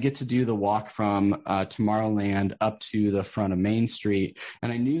then I get to do the walk from Tomorrowland up to the front of Main Street.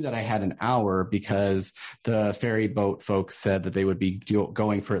 And I knew that I had an hour because the ferry boat folks said that they would be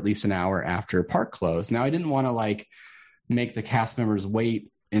going for at least an hour after park close. Now I didn't want to make the cast members wait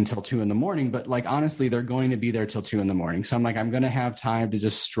until 2 a.m. But honestly, they're going to be there till 2 a.m. So I'm I'm going to have time to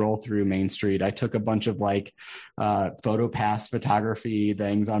just stroll through Main Street. I took a bunch of PhotoPass photography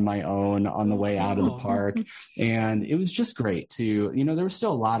things on my own on the way out of the park. And it was just great to, there was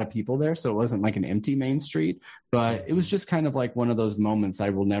still a lot of people there. So it wasn't an empty Main Street, but it was just kind of one of those moments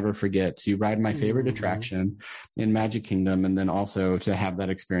I will never forget to ride my favorite attraction in Magic Kingdom. And then also to have that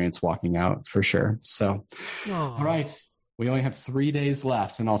experience walking out for sure. So, all right. We only have 3 days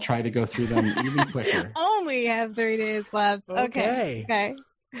left, and I'll try to go through them even quicker. Only have 3 days left. Okay.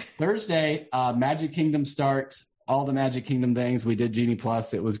 Thursday, Magic Kingdom start, all the Magic Kingdom things. We did Genie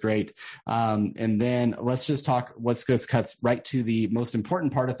Plus. It was great. And then let's just cut right to the most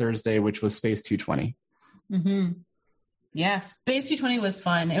important part of Thursday, which was Space 220. Mm-hmm. Yeah, Space 220 was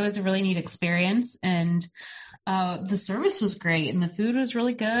fun. It was a really neat experience, and the service was great, and the food was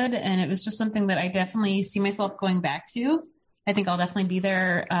really good, and it was just something that I definitely see myself going back to. I think I'll definitely be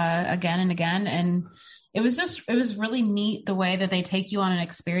there again and again, and it was really neat the way that they take you on an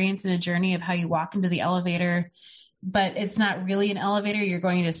experience and a journey of how you walk into the elevator, but it's not really an elevator. You're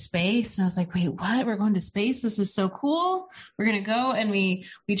going into space. And I was like, wait, what? We're going to space? This is so cool. We're going to go. And we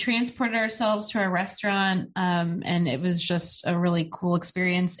transported ourselves to our restaurant. And it was just a really cool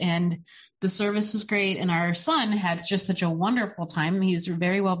experience. And the service was great. And our son had just such a wonderful time. He was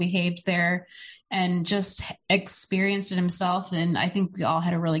very well behaved there and just experienced it himself. And I think we all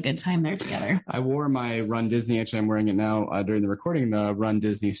had a really good time there together. I wore my Run Disney, actually I'm wearing it now during the recording, the Run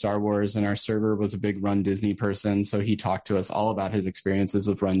Disney Star Wars, and our server was a big Run Disney person. So he talked to us all about his experiences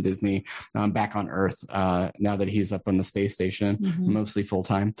with Run Disney back on Earth now that he's up on the space station, mostly full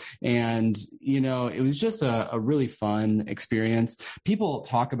time. And, you know, it was just a really fun experience. People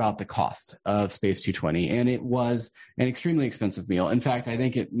talk about the cost of Space 220, and it was an extremely expensive meal. In fact, I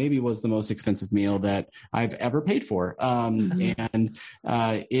think it maybe was the most expensive meal that I've ever paid for. And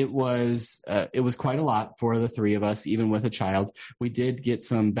it was quite a lot for the three of us, even with a child. We did get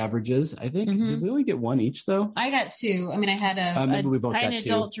some beverages. I think, did we only get one each though? I got two. I mean, I had an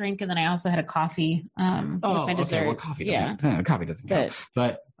adult drink, and then I also had a coffee with my dessert. Okay. Well, coffee doesn't count.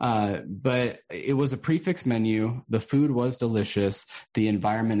 But it was a prefix menu. The food was delicious. The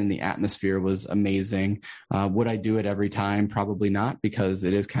environment and the atmosphere was amazing. Would I do it every time? Probably not, because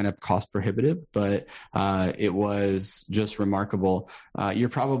it is kind of cost prohibitive, but it was just remarkable. You're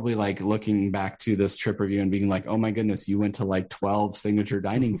probably like looking back to this trip review and being like, oh my goodness, you went to like 12 signature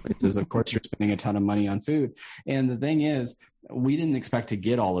dining places. Of course, you're spending a ton of money on food. And the thing is, we didn't expect to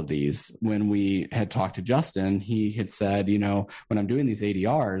get all of these. When we had talked to Justin, he had said, you know, when I'm doing these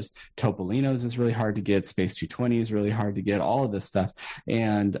ADRs, Topolino's is really hard to get, Space 220 is really hard to get, all of this stuff.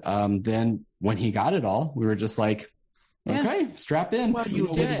 And then when he got it all, we were just like, okay, strap in. Well,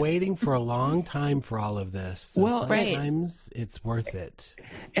 you've been waiting for a long time for all of this. So well, sometimes it's worth it.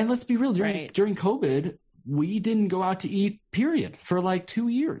 And let's be real, during COVID, we didn't go out to eat, period, for like 2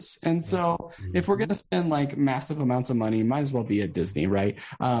 years. And so if we're going to spend like massive amounts of money, might as well be at Disney, right?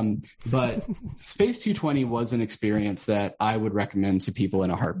 But Space 220 was an experience that I would recommend to people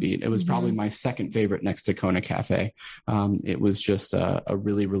in a heartbeat. It was probably my second favorite next to Kona Cafe. It was just a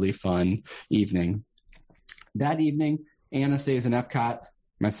really, really fun evening. That evening, Anna stays in Epcot.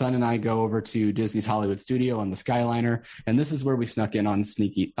 My son and I go over to Disney's Hollywood Studio on the Skyliner, and this is where we snuck in on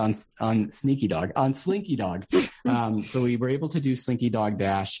Slinky Dog. So we were able to do Slinky Dog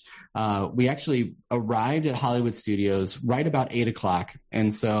Dash. We actually arrived at Hollywood Studios right about 8:00,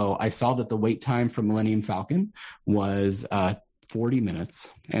 and so I saw that the wait time for Millennium Falcon was 40 minutes,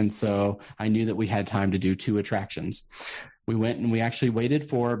 and so I knew that we had time to do 2 attractions. We went and we actually waited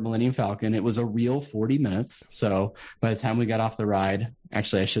for Millennium Falcon. It was a real 40 minutes. So by the time we got off the ride,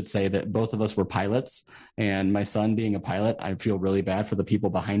 actually, I should say that both of us were pilots, and my son being a pilot, I feel really bad for the people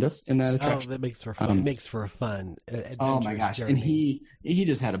behind us in that attraction. Oh, that makes for fun. Makes for a fun oh my gosh. Journey. And he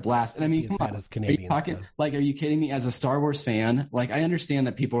just had a blast. And I mean, come on, are you kidding me? As a Star Wars fan, like, I understand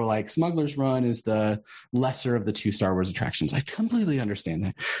that people are like, Smuggler's Run is the lesser of the 2 Star Wars attractions. I completely understand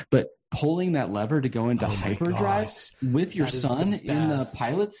that. But pulling that lever to go into hyperdrive with your son in the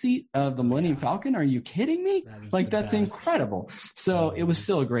pilot seat of the Millennium Falcon, are you kidding me? Like, that's incredible. So it was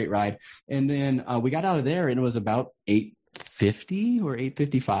still a great ride. And then we got out of there, and it was about 8:50 or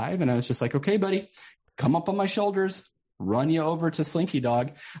 8:55, and I was just like, okay, buddy, come up on my shoulders, run you over to Slinky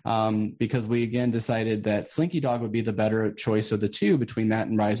Dog, because we again decided that Slinky Dog would be the better choice of the 2 between that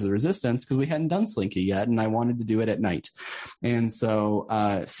and Rise of the Resistance, because we hadn't done Slinky yet, and I wanted to do it at night. And so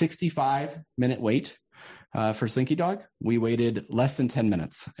 65-minute wait for Slinky Dog. We waited less than 10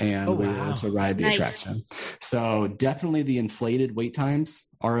 minutes, and we were able to ride the attraction. So definitely the inflated wait times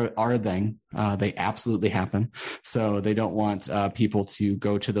are a thing. They absolutely happen. So they don't want people to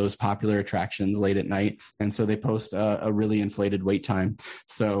go to those popular attractions late at night. And so they post a really inflated wait time.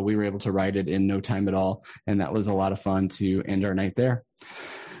 So we were able to ride it in no time at all. And that was a lot of fun to end our night there.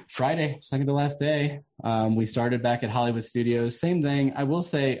 Friday, second to last day, we started back at Hollywood Studios. Same thing. I will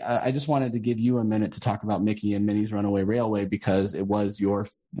say, I just wanted to give you a minute to talk about Mickey and Minnie's Runaway Railway, because it was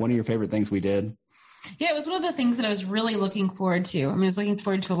one of your favorite things we did. Yeah, it was one of the things that I was really looking forward to. I mean, I was looking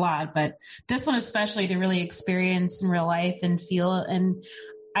forward to a lot, but this one especially to really experience in real life and feel. And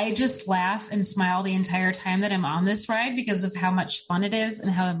I just laugh and smile the entire time that I'm on this ride because of how much fun it is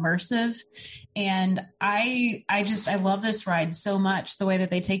and how immersive. And I love this ride so much, the way that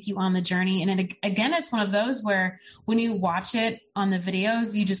they take you on the journey. And again, it's one of those where when you watch it on the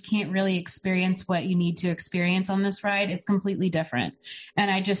videos, you just can't really experience what you need to experience on this ride. It's completely different. And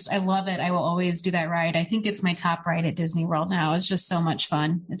I love it. I will always do that ride. I think it's my top ride at Disney World now. It's just so much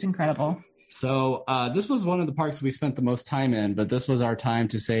fun. It's incredible. So this was one of the parks we spent the most time in, but this was our time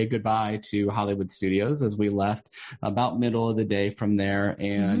to say goodbye to Hollywood Studios as we left about middle of the day from there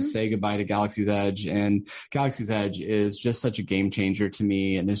and say goodbye to Galaxy's Edge. And Galaxy's Edge is just such a game changer to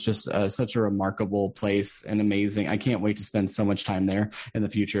me, and it's just such a remarkable place and amazing. I can't wait to spend so much time there in the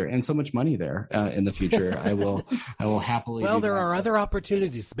future and so much money there in the future. I will happily. Well, there are other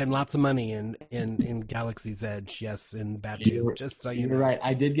opportunities to spend lots of money in Galaxy's Edge. Yes, in Batuu. Just so you know. You're right.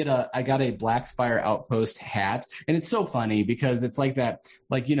 I got a Black Spire Outpost hat, and it's so funny because it's like that,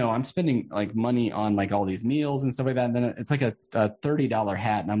 like, you know, I'm spending like money on like all these meals and stuff like that, and then it's like a $30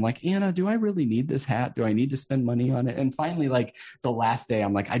 hat, and I'm like, Anna, do I really need this hat? Do I need to spend money on it? And finally, like the last day,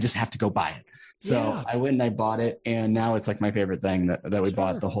 I'm like, I just have to go buy it. So I went and I bought it, and now it's like my favorite thing that we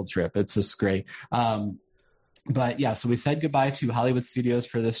bought the whole trip. It's just great. But yeah, so we said goodbye to Hollywood Studios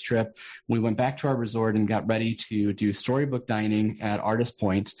for this trip. We went back to our resort and got ready to do storybook dining at Artist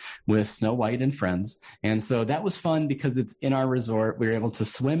Point with Snow White and friends. And so that was fun because it's in our resort. We were able to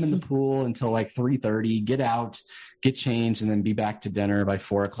swim in the pool until like 3:30, get out, get changed, and then be back to dinner by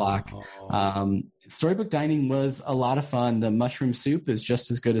 4:00. Storybook dining was a lot of fun. The mushroom soup is just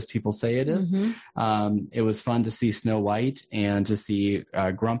as good as people say it is. It was fun to see Snow White and to see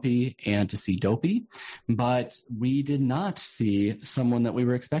Grumpy and to see Dopey, but we did not see someone that we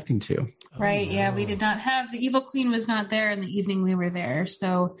were expecting to. Right. Yeah, we did not have, the Evil Queen was not there in the evening we were there,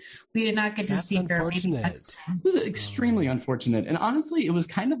 so we did not get to see her. Unfortunate. It was extremely unfortunate. And honestly, it was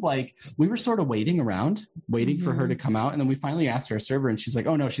kind of like we were sort of waiting for her to come out. And then we finally asked our server, and she's like,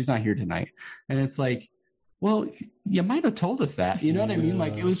 oh, no, she's not here tonight. And it's like, well, you might have told us that. You know what I mean?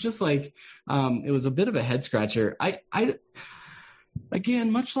 Like, it was just like, it was a bit of a head scratcher.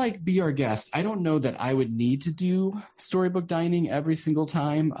 Again, much like Be Our Guest, I don't know that I would need to do storybook dining every single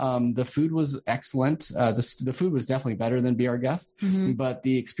time. The food was excellent. The food was definitely better than Be Our Guest, but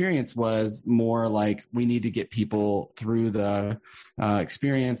the experience was more like we need to get people through the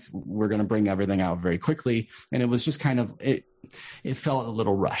experience. We're going to bring everything out very quickly. And it was just kind of, it felt a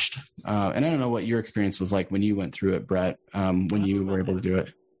little rushed. And I don't know what your experience was like when you went through it, Brett, when you were able to do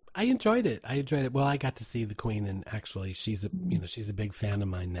it. I enjoyed it. Well, I got to see the Queen, and actually, she's a big fan of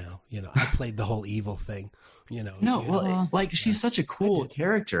mine now. You know, I played the whole evil thing. She's such a cool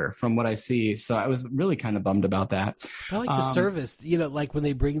character from what I see. So I was really kind of bummed about that. I like the service. You know, like when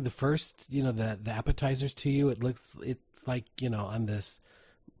they bring the first, the appetizers to you, it's like, on this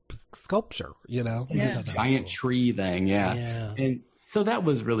sculpture. This giant tree thing. Yeah. And so that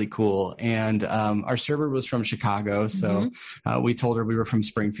was really cool. And our server was from Chicago. So we told her we were from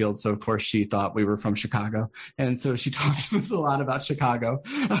Springfield. So, of course, she thought we were from Chicago. And so she talked to us a lot about Chicago.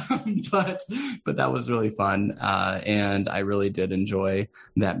 But that was really fun. And I really did enjoy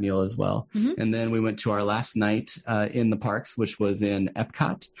that meal as well. And then we went to our last night in the parks, which was in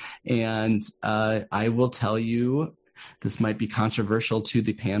Epcot. And I will tell you, this might be controversial to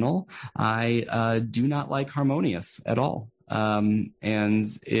the panel. I do not like Harmonious at all. And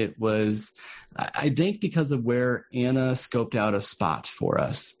it was, I think, because of where Anna scoped out a spot for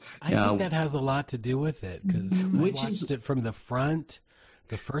us. I think that has a lot to do with it, because I watched it from the front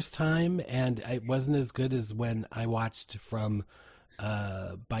the first time, and it wasn't as good as when I watched from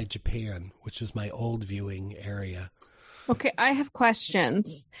by Japan, which was my old viewing area. Okay, I have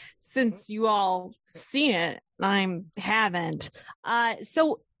questions since you all seen it. I haven't.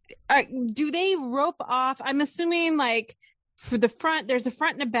 So do they rope off? I'm assuming like for the front, there's a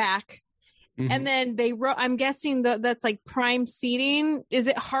front and a back, and then I'm guessing that's like prime seating. Is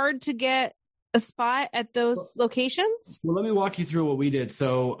it hard to get a spot at those locations? Well, let me walk you through what we did.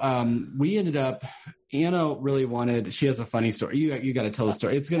 So we ended up, Anna really wanted, she has a funny story. You got to tell the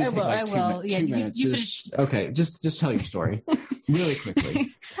story. It's going to take 2 minutes. Just tell your story really quickly.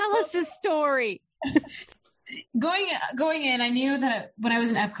 Tell us the story. Going in, I knew that when I was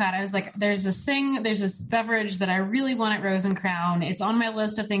in Epcot, I was like, there's this beverage that I really want at Rose and Crown. It's on my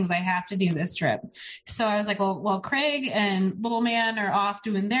list of things I have to do this trip. So I was like, well, Craig and Little Man are off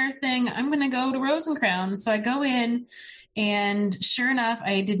doing their thing. I'm going to go to Rose and Crown. So I go in, and sure enough,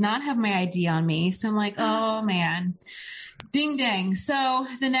 I did not have my ID on me. So I'm like, oh man. Ding dang. So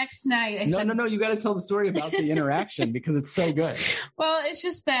the next night No, you got to tell the story about the interaction because it's so good. Well, it's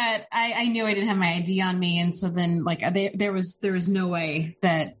just that I knew I didn't have my ID on me. And so then like there was no way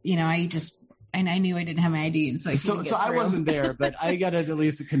that, I knew I didn't have my ID. And so I wasn't there, but I got to at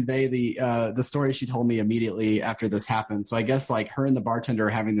least convey the story she told me immediately after this happened. So I guess like her and the bartender are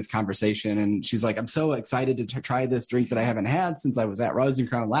having this conversation, and she's like, I'm so excited to try this drink that I haven't had since I was at Rose and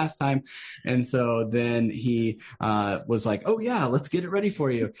Crown last time. And so then he was like, oh yeah, let's get it ready for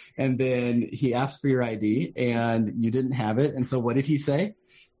you. And then he asked for your ID and you didn't have it. And so what did he say?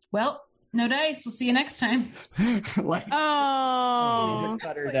 Well, No dice. We'll see you next time. Like, Oh, just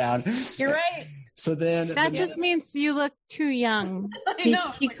cut her down. You're right. So then that just means you look too young. I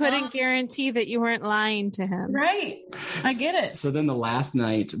know. He couldn't guarantee that you weren't lying to him. Right. I get it. So then the last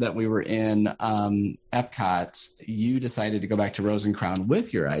night that we were in Epcot, you decided to go back to Rosencrown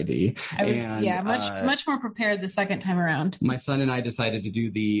with your ID. I was And, much more prepared the second time around. my son and I decided to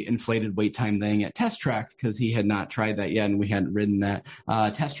do the inflated wait time thing at Test Track because he had not tried that yet and we hadn't ridden that.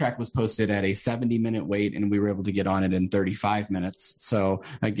 Test Track was posted at a 70-minute wait and we were able to get on it in 35 minutes. So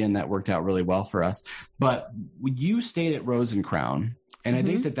again, that worked out really well for us. But you stayed at Rosencrown. And I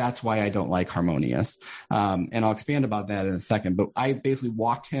think that that's why I don't like Harmonious. And I'll expand about that in a second. But I basically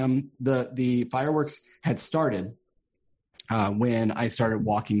walked him. The fireworks had started when I started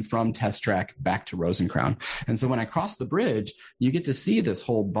walking from Test Track back to Rosencrown. And so when I crossed the bridge, you get to see this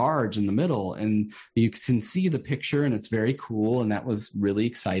whole barge in the middle and you can see the picture and it's very cool. And that was really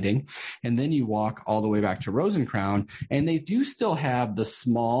exciting. And then you walk all the way back to Rosencrown and they do still have the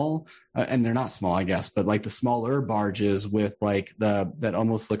small, and they're not small, I guess, but like the smaller barges with like that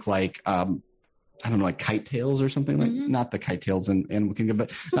almost look like, I don't know, like kite tails or something like, not the kite tails and we can go,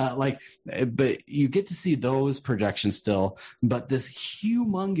 but but you get to see those projections still, but this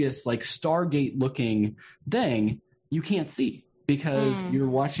humongous like Stargate looking thing, you can't see because you're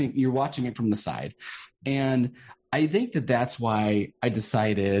watching it from the side. And I think that that's why I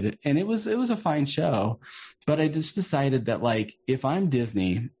decided, and it was a fine show, but I just decided that like, if I'm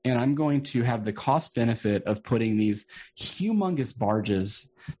Disney and I'm going to have the cost benefit of putting these humongous barges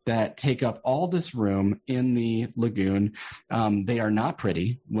that take up all this room in the lagoon. They are not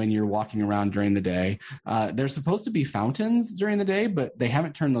pretty when you're walking around during the day. There's supposed to be fountains during the day, but they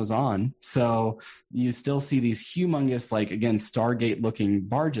haven't turned those on. So you still see these humongous, like, again, Stargate looking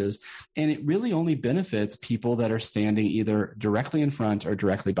barges. And it really only benefits people that are standing either directly in front or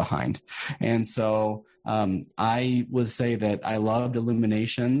directly behind. And so I would say that I loved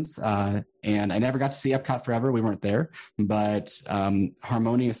Illuminations, and I never got to see Epcot Forever. We weren't there, but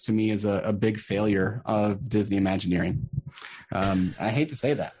Harmonious to me is a big failure of Disney Imagineering. I hate to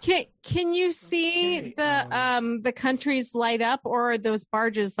say that. Can you see the countries light up, or are those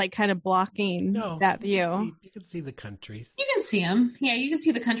barges like kind of blocking that view? You can see the countries. You can see them. Yeah, you can see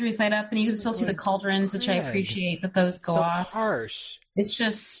the countries light up, and you can still see the cauldrons, which I appreciate that those go off. Harsh. It's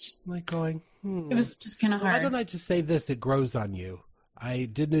just like going. It was just kind of hard. Why don't I just say this? It grows on you. I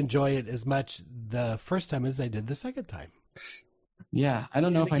didn't enjoy it as much the first time as I did the second time. Yeah, I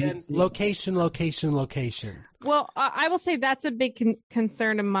don't know if I need location. Well, I will say that's a big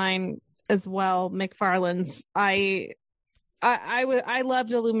concern of mine as well. McFarlane's. I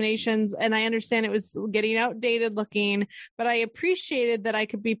loved Illuminations, and I understand it was getting outdated looking, but I appreciated that I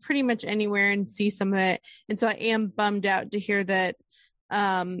could be pretty much anywhere and see some of it. And so I am bummed out to hear that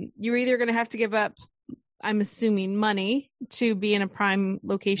you're either going to have to give up, I'm assuming, money to be in a prime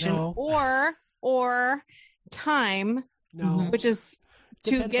location, or time, which is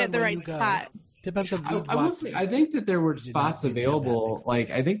to get the right spot. Depends on I will say, I think that there were spots available.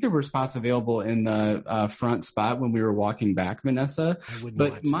 Like, I think there were spots available in the front spot when we were walking back, Vanessa.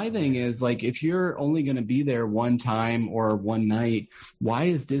 But my thing is, like, if you're only going to be there one time or one night, why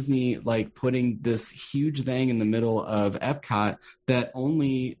is Disney like putting this huge thing in the middle of Epcot that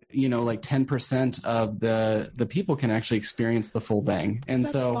only, like 10% of the people can actually experience the full thing? And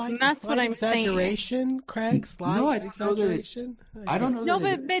so that's what I'm saying. Exaggeration, Craig? Exaggeration? I don't know. No,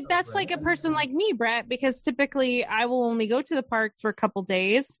 but that's like a person like me, Brett, because typically I will only go to the parks for a couple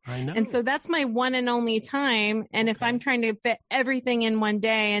days. I know. And so that's my one and only time. And if I'm trying to fit everything in one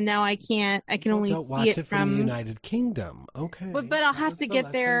day and now I can't, I can only see it from the United Kingdom. Okay. But I'll have to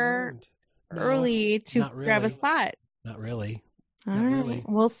get there early to grab a spot. Not really. All right, really.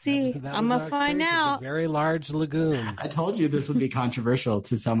 We'll see. I'm going to find out. It's a very large lagoon. I told you this would be controversial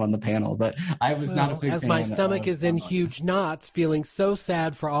to some on the panel, but I was not a big fan. As my stomach is in huge knots, feeling so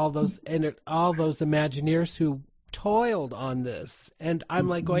sad for all those Imagineers who toiled on this, and I'm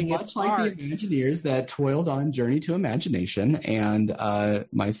like going, much like the Imagineers that toiled on Journey to Imagination, and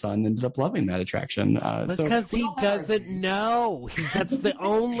my son ended up loving that attraction because he doesn't know. That's the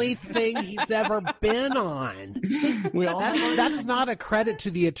only thing he's ever been on. That is not a credit to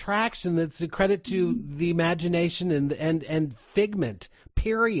the attraction. That's a credit to the imagination and Figment.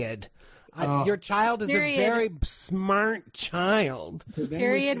 Period. Your child is a very smart child.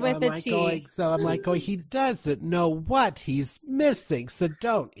 Period with a T. So I'm like, he doesn't know what he's missing, so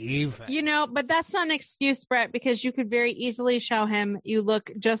don't even. But that's not an excuse, Brett, because you could very easily show him you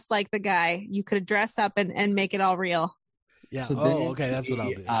look just like the guy. You could dress up and make it all real. Yeah. So okay. That's what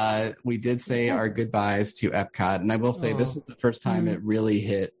I'll do. We did say our goodbyes to Epcot, and I will say this is the first time it really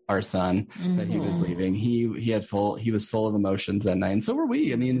hit our son that he was leaving. He was full of emotions that night, and so were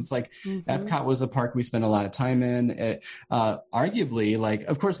we. I mean, it's like Epcot was a park we spent a lot of time in. Arguably, like,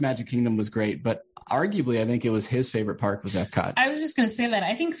 of course, Magic Kingdom was great, but arguably, I think it was his favorite park was Epcot. I was just going to say that.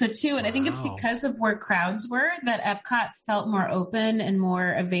 I think so too. And I think it's because of where crowds were that Epcot felt more open and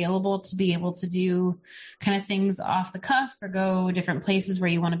more available to be able to do kind of things off the cuff or go different places where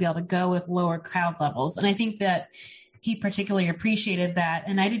you want to be able to go with lower crowd levels. And I think that he particularly appreciated that.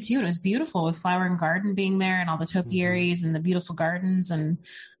 And I did too. It was beautiful with Flower and Garden being there and all the topiaries and the beautiful gardens. And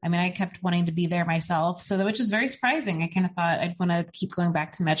I mean, I kept wanting to be there myself. So which is very surprising. I kind of thought I'd want to keep going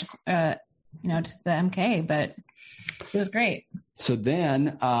back to Magic, to the MK, but it was great. So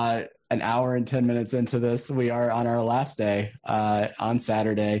then, an hour and 10 minutes into this, we are on our last day on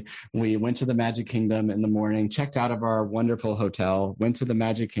Saturday. We went to the Magic Kingdom in the morning, checked out of our wonderful hotel, went to the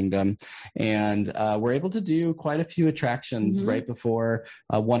Magic Kingdom, and were able to do quite a few attractions right before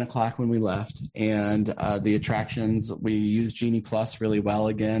 1 o'clock when we left. And the attractions, we used Genie Plus really well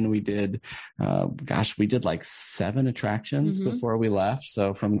again. We did, we did like 7 attractions before we left.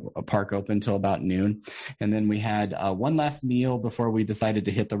 So from a park open till about noon. And then we had one last meal before we decided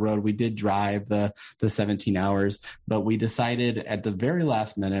to hit the road. We did drive the 17 hours, but we decided at the very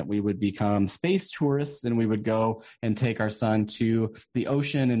last minute we would become space tourists and we would go and take our son to the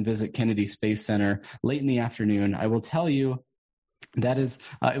ocean and visit Kennedy Space Center late in the afternoon. I will tell you, that is,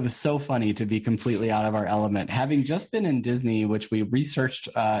 it was so funny to be completely out of our element. Having just been in Disney, which we researched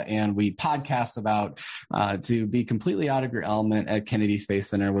and we podcast about, to be completely out of your element at Kennedy Space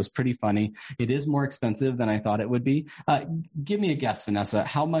Center was pretty funny. It is more expensive than I thought it would be. Give me a guess, Vanessa.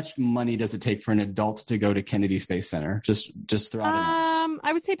 How much money does it take for an adult to go to Kennedy Space Center? Just throw out a number.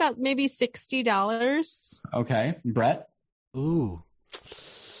 I would say about maybe $60. Okay, Brett. Ooh,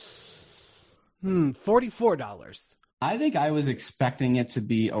 $44. I think I was expecting it to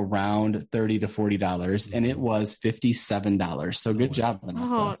be around $30 to $40, and it was $57. So good job,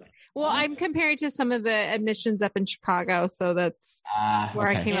 Vanessa. Oh, well, I'm comparing to some of the admissions up in Chicago, so that's where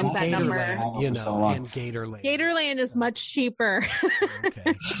I came up with that number. And Gatorland. Gatorland is much cheaper.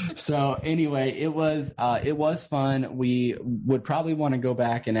 Okay. So anyway, it was fun. We would probably want to go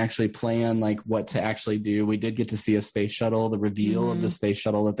back and actually plan like what to actually do. We did get to see a space shuttle. The reveal of the space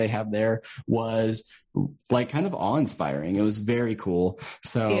shuttle that they have there was like kind of awe-inspiring. It was very cool.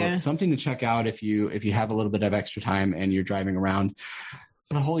 So something to check out if you have a little bit of extra time and you're driving around.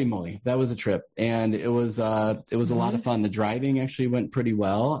 But holy moly, that was a trip, and it was a lot of fun. The driving actually went pretty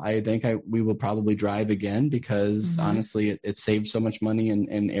well. I think we will probably drive again because honestly, it saved so much money in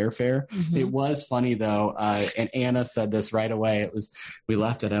airfare. It was funny though, and Anna said this right away. We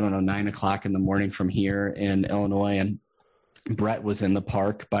left at 9 o'clock in the morning from here in Illinois, and Brett was in the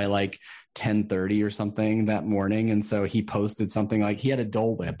park by like 10:30 or something that morning, and so he posted something like he had a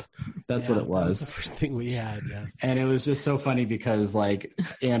Dole Whip. That's what it was. That was the first thing we had. Yes. And it was just so funny because like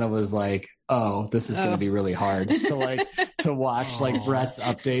Anna was like, "Oh, this is going to be really hard to watch like Brett's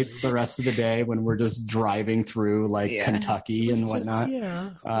updates the rest of the day when we're just driving through like Kentucky and whatnot."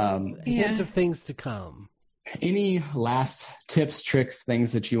 A hint of things to come. Any last tips, tricks,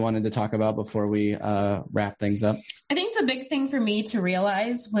 things that you wanted to talk about before we wrap things up? I think the big thing for me to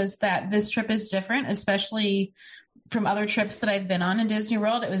realize was that this trip is different, especially from other trips that I've been on in Disney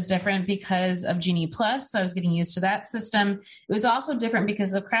World. It was different because of Genie Plus. So I was getting used to that system. It was also different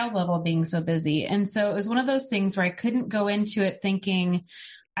because of crowd level being so busy. And so it was one of those things where I couldn't go into it thinking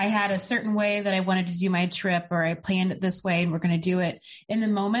I had a certain way that I wanted to do my trip, or I planned it this way and we're going to do it. In the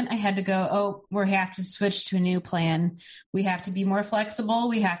moment, I had to go, we have to switch to a new plan. We have to be more flexible.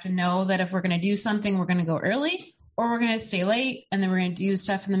 We have to know that if we're going to do something, we're going to go early or we're going to stay late. And then we're going to do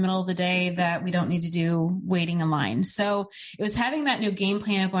stuff in the middle of the day that we don't need to do waiting in line. So it was having that new game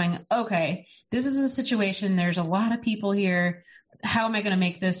plan of going, okay, this is a situation. There's a lot of people here. How am I going to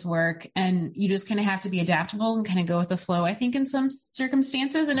make this work? And you just kind of have to be adaptable and kind of go with the flow, I think, in some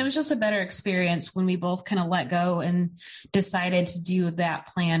circumstances. And it was just a better experience when we both kind of let go and decided to do that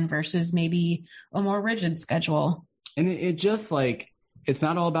plan versus maybe a more rigid schedule. And it just like, it's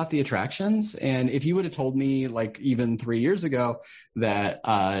not all about the attractions. And if you would have told me like even 3 years ago that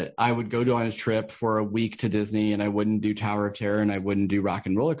I would go on a trip for a week to Disney and I wouldn't do Tower of Terror and I wouldn't do Rock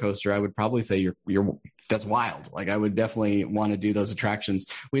and Roller Coaster, I would probably say you're that's wild. Like, I would definitely want to do those attractions.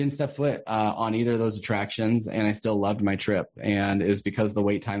 We didn't step foot on either of those attractions, and I still loved my trip. And it was because the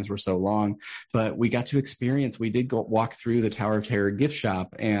wait times were so long. But we got to experience, we did go walk through the Tower of Terror gift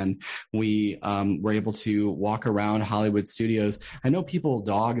shop, and we were able to walk around Hollywood Studios. I know people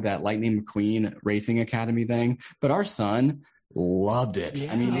dog that Lightning McQueen Racing Academy thing, but our son loved it.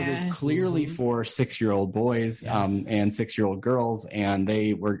 Yeah. I mean, it is clearly for 6-year-old boys and 6-year-old girls, and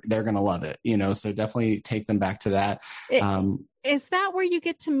they're going to love it, so definitely take them back to that. Is that where you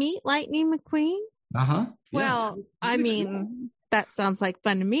get to meet Lightning McQueen? Uh-huh. Well, I mean, that sounds like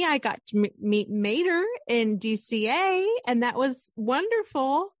fun to me. I got to meet Mater in DCA, and that was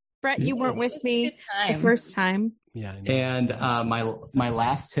wonderful. Brett, you weren't with me the first time. Yeah. And my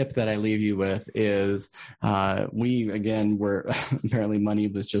last tip that I leave you with is we again were apparently money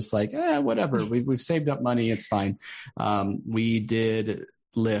was just like whatever, we've saved up money, it's fine. We did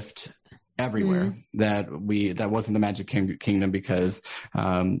Lyft everywhere that wasn't the Magic Kingdom because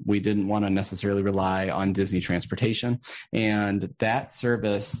we didn't want to necessarily rely on Disney transportation. And that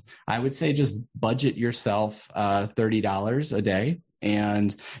service, I would say, just budget yourself $30 a day.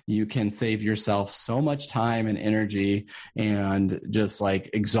 And you can save yourself so much time and energy and just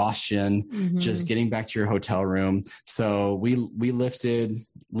like exhaustion, just getting back to your hotel room. So we lifted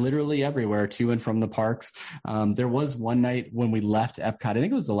literally everywhere to and from the parks. There was one night when we left Epcot, I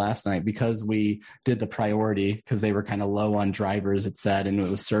think it was the last night, because we did the priority because they were kind of low on drivers, it said, and it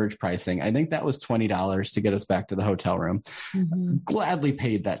was surge pricing. I think that was $20 to get us back to the hotel room. Gladly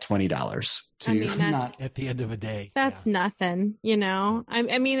paid that $20. Not at the end of a day. That's nothing,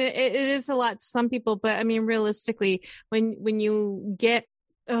 I mean, it is a lot to some people, but I mean, realistically, when you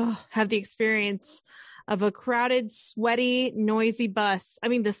have the experience of a crowded, sweaty, noisy bus, I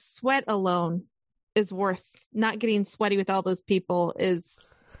mean, the sweat alone is worth, not getting sweaty with all those people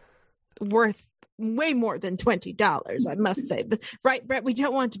is worth way more than $20, I must say. Right, Brett? We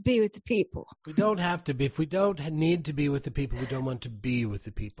don't want to be with the people. We don't have to be. If we don't need to be with the people, we don't want to be with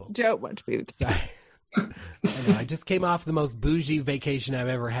the people. Don't want to be with the people. I know. I just came off the most bougie vacation I've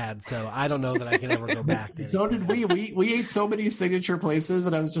ever had, so I don't know that I can ever go back. So did we. We ate so many signature places,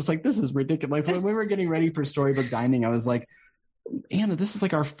 and I was just like, this is ridiculous. Like, when we were getting ready for Storybook Dining, I was like, Anna, this is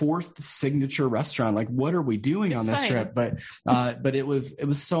like our 4th signature restaurant. Like, what are we doing on this trip? But it was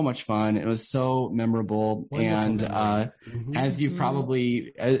so much fun. It was so memorable. Wonderful. And as you've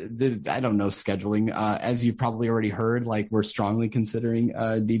probably, I don't know scheduling, as you've probably already heard, like, we're strongly considering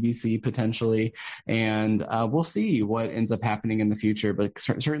DVC potentially, and we'll see what ends up happening in the future. But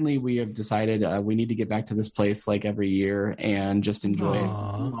certainly we have decided we need to get back to this place like every year and just enjoy it.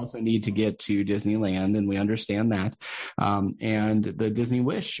 We also need to get to Disneyland, and we understand that. And the Disney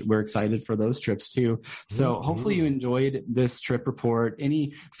Wish, we're excited for those trips too. So hopefully you enjoyed this trip report.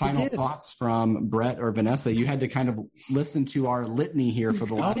 Any final thoughts from Brett or Vanessa? You had to kind of listen to our litany here for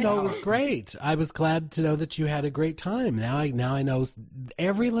the last hour. It was great. I was glad to know that you had a great time. Now I know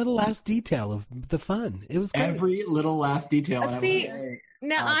every little last detail of the fun. It was great. Every little last detail.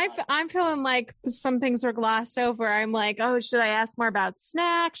 Now I'm feeling like some things were glossed over. I'm like, oh, should I ask more about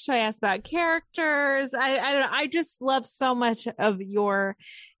snacks? Should I ask about characters? I don't know. I just love so much of your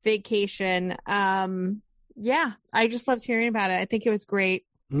vacation. Yeah, I just loved hearing about it. I think it was great.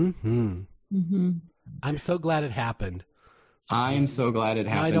 I'm so glad it happened. I'm so glad it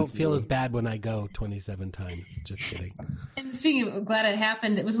happened. I don't feel as bad when I go 27 times. Just kidding. And speaking of glad it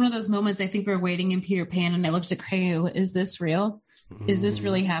happened, it was one of those moments, I think we were waiting in Peter Pan, and I looked at Crayo. Is this real? Is this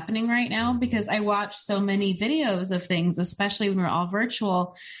really happening right now? Because I watched so many videos of things, especially when we're all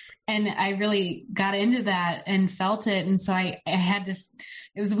virtual. And I really got into that and felt it. And so I had to,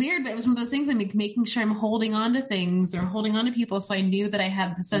 it was weird, but it was one of those things. I'm making sure I'm holding on to things or holding on to people. So I knew that I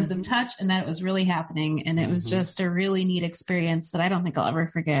had the sense of touch and that it was really happening. And it was just a really neat experience that I don't think I'll ever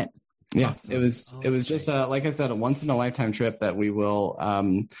forget. Yeah, awesome. It was just like I said, a once in a lifetime trip that we will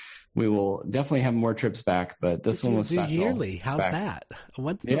definitely have more trips back, but this one was special. Yearly. How's that? A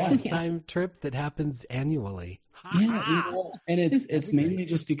once in a lifetime trip that happens annually. Yeah, and it's mainly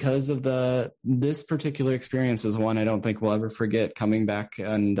just because of this particular experience is one I don't think we'll ever forget, coming back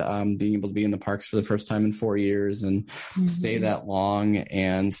and being able to be in the parks for the first time in 4 years and stay that long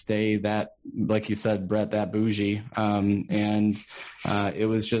and stay that, like you said, Brett, that bougie. And it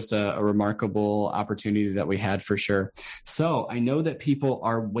was just a remarkable opportunity that we had for sure. So I know that people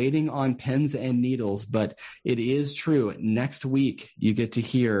are waiting on pens and needles, but it is true. Next week, you get to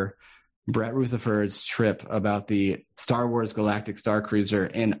hear Brett Rutherford's trip about the Star Wars Galactic Star Cruiser,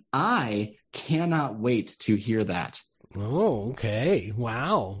 and I cannot wait to hear that. Oh, okay.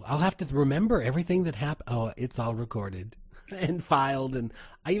 Wow. I'll have to remember everything that happened. Oh, it's all recorded and filed, and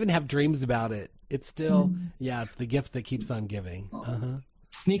I even have dreams about it. it's still, it's the gift that keeps on giving.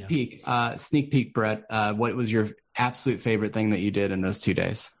 Sneak peek, Brett. What was your absolute favorite thing that you did in those 2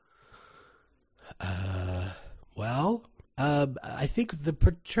 days? I think the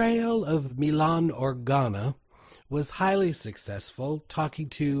portrayal of Milan Organa was highly successful, talking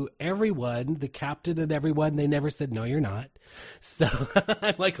to everyone, the captain and everyone. They never said, no, you're not. So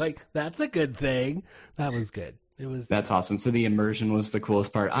I'm like, that's a good thing. That was good. That's awesome. So the immersion was the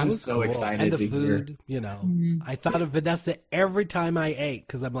coolest part. I'm so cool. Excited and the to food, hear. I thought of Vanessa every time I ate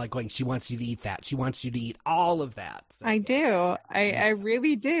because I'm like, she wants you to eat that. She wants you to eat all of that. So, I do. I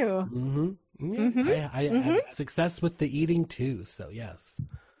really do. Mm-hmm. Yeah, I had success with the eating too. So yes.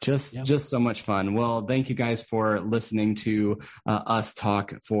 Just so much fun. Well, thank you guys for listening to us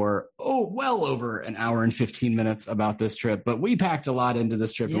talk for well over an hour and 15 minutes about this trip. But we packed a lot into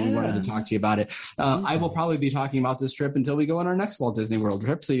this trip, and we wanted to talk to you about it. I will probably be talking about this trip until we go on our next Walt Disney World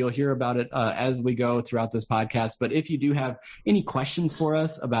trip, so you'll hear about it as we go throughout this podcast. But if you do have any questions for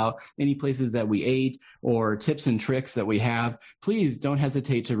us about any places that we ate or tips and tricks that we have, please don't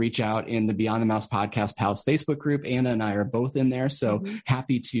hesitate to reach out in the Beyond the Mouse Podcast Pals Facebook group. Anna and I are both in there, so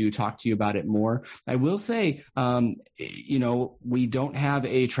happy to talk to you about it more. I will say, we don't have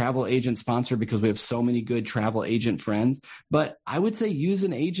a travel agent sponsor because we have so many good travel agent friends, but I would say use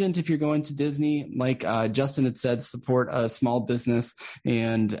an agent if you're going to Disney. Like Justin had said, support a small business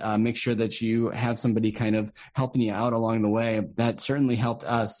and make sure that you have somebody kind of helping you out along the way. That certainly helped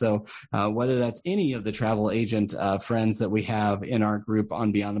us. So whether that's any of the travel agent friends that we have in our group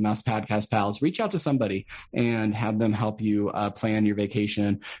on Beyond the Mouse Podcast Pals, reach out to somebody and have them help you plan your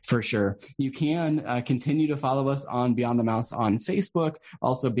vacation for sure. You can continue to follow us on Beyond the Mouse on Facebook,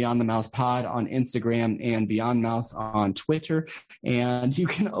 also Beyond the Mouse Pod on Instagram, and Beyond Mouse on Twitter. And you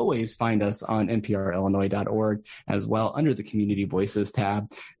can always find us on nprillinois.org as well under the Community Voices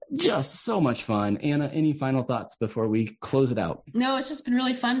tab. Just so much fun. Anna, any final thoughts before we close it out? No, it's just been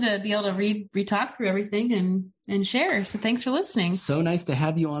really fun to be able to re-talk through everything and share. So thanks for listening. So nice to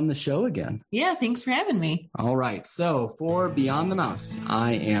have you on the show again. Yeah, thanks for having me. All right. So for Beyond the Mouse,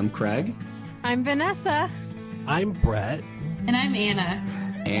 I am Craig. I'm Vanessa. I'm Brett. And I'm Anna.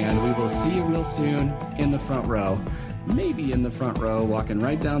 And we will see you real soon in the front row. Maybe in the front row, walking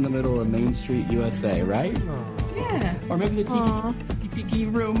right down the middle of Main Street, USA, right? Aww. Yeah. Or maybe the tiki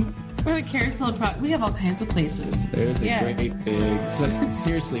room. Or the carousel. We have all kinds of places. There's a great big. So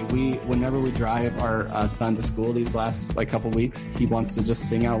seriously, whenever we drive our son to school these last couple weeks, he wants to just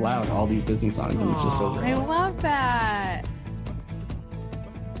sing out loud all these Disney songs, and it's just so great. I love that.